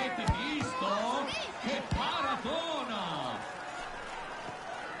 Avete visto? Che paratona!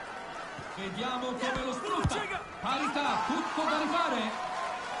 Vediamo come lo sfrutta. Parità, tutto da rifare.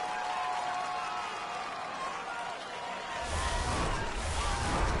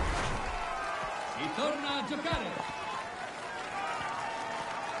 Si torna a giocare.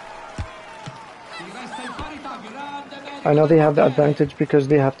 Si resta in parità, grande merito. I know they have the advantage because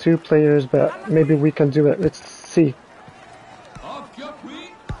they have 2 players, but maybe we can do it. Let's see. Occhio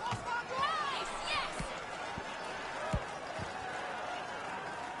qui. Nice, yes!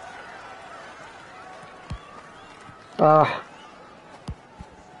 Ah,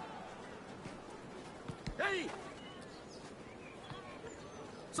 Ehi!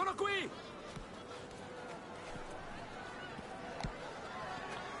 Sono qui!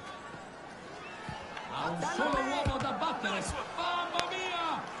 Ha un solo uomo da battere. Mamma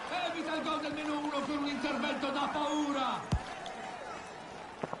mia! Evita il gol del meno 1 con un intervento da paura.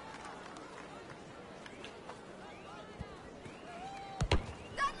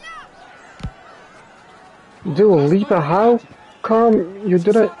 Dua Lipa, how come you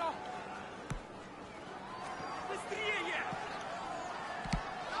didn't?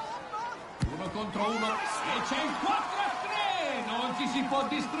 Uno contro uno e c'è il 4-3. Non ci si può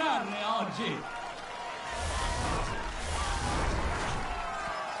distrarre oggi.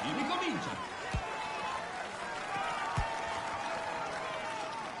 Si ricomincia.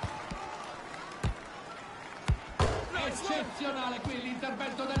 Eccezionale qui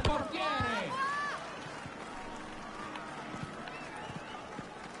l'intervento del portiere.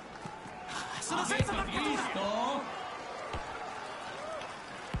 Avete visto?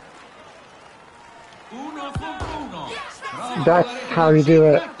 Uno contro uno. Trova That's la rete how del you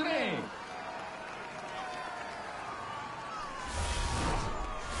do it. 5-3.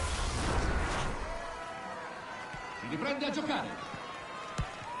 Si riprende a giocare.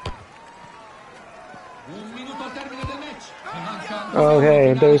 Un minuto al termine del match. E manca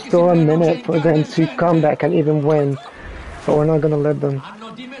Okay, there's che still a si minute for them to come back and even win, but we're not gonna let them.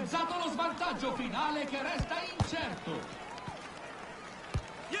 hanno dimezzato lo svantaggio finale che resta incerto.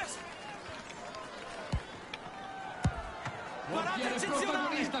 Yes! Portiere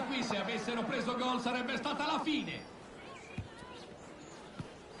protagonista qui, se avessero preso gol sarebbe stata la fine.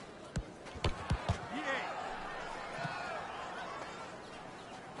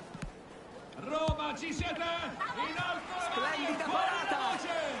 Roma, ci siete? In alto le mani, Splendida fuori la parata! voce!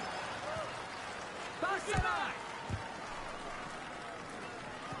 Passala!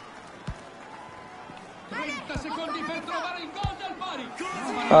 30 secondi per trovare il gol del pari.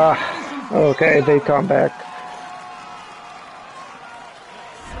 Ah, okay, they come back.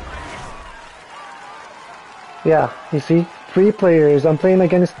 Yeah, you see? 3 players. I'm playing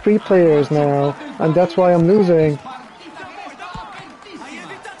against 3 players now, and that's why I'm losing. Partita che resta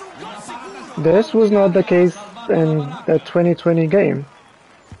apertissima. Una parata This was not the case in the 2020 game.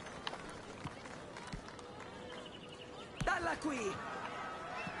 Dalla qui!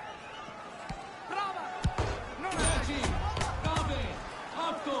 Prova! 10, 9,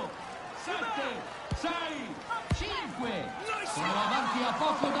 8, 7, 6, 5. Sono avanti a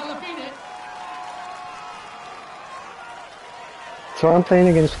poco dalla fine. So I'm playing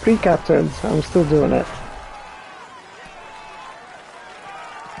against 3 captains. I'm still doing it.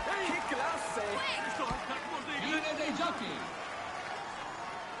 Che classe! Fine dei giochi.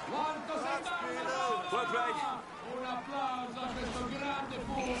 Quanto sei bello! Un applauso a questo grande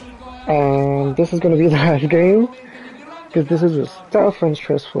pubblico. And this is gonna be the last game, because this is just tough and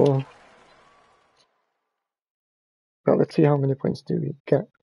stressful. Well, let's see how many points do we get.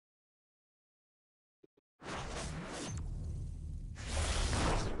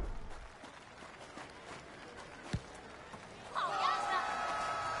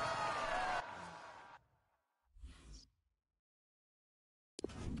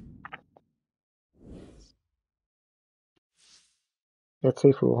 Let's see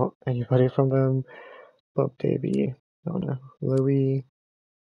if we want anybody from them. Bob Davy, no, Louis,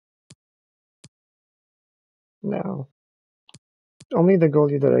 no. Only the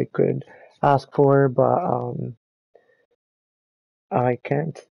goalie that I could ask for, but I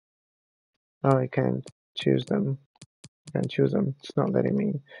can't. I can't choose them. I can't choose them. It's not letting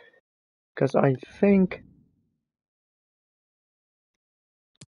me. Because I think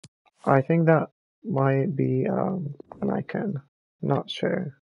that might be an icon. Not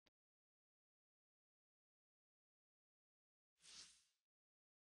sure.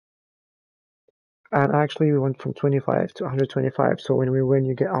 And actually we went from 25 to 125, so when we win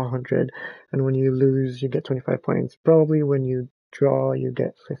you get 100, and when you lose you get 25 points. Probably when you draw you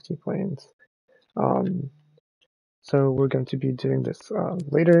get 50 points. So we're going to be doing this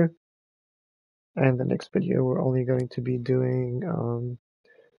later, and the next video we're only going to be doing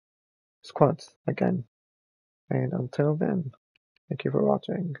squads again. And until then, thank you for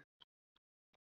watching.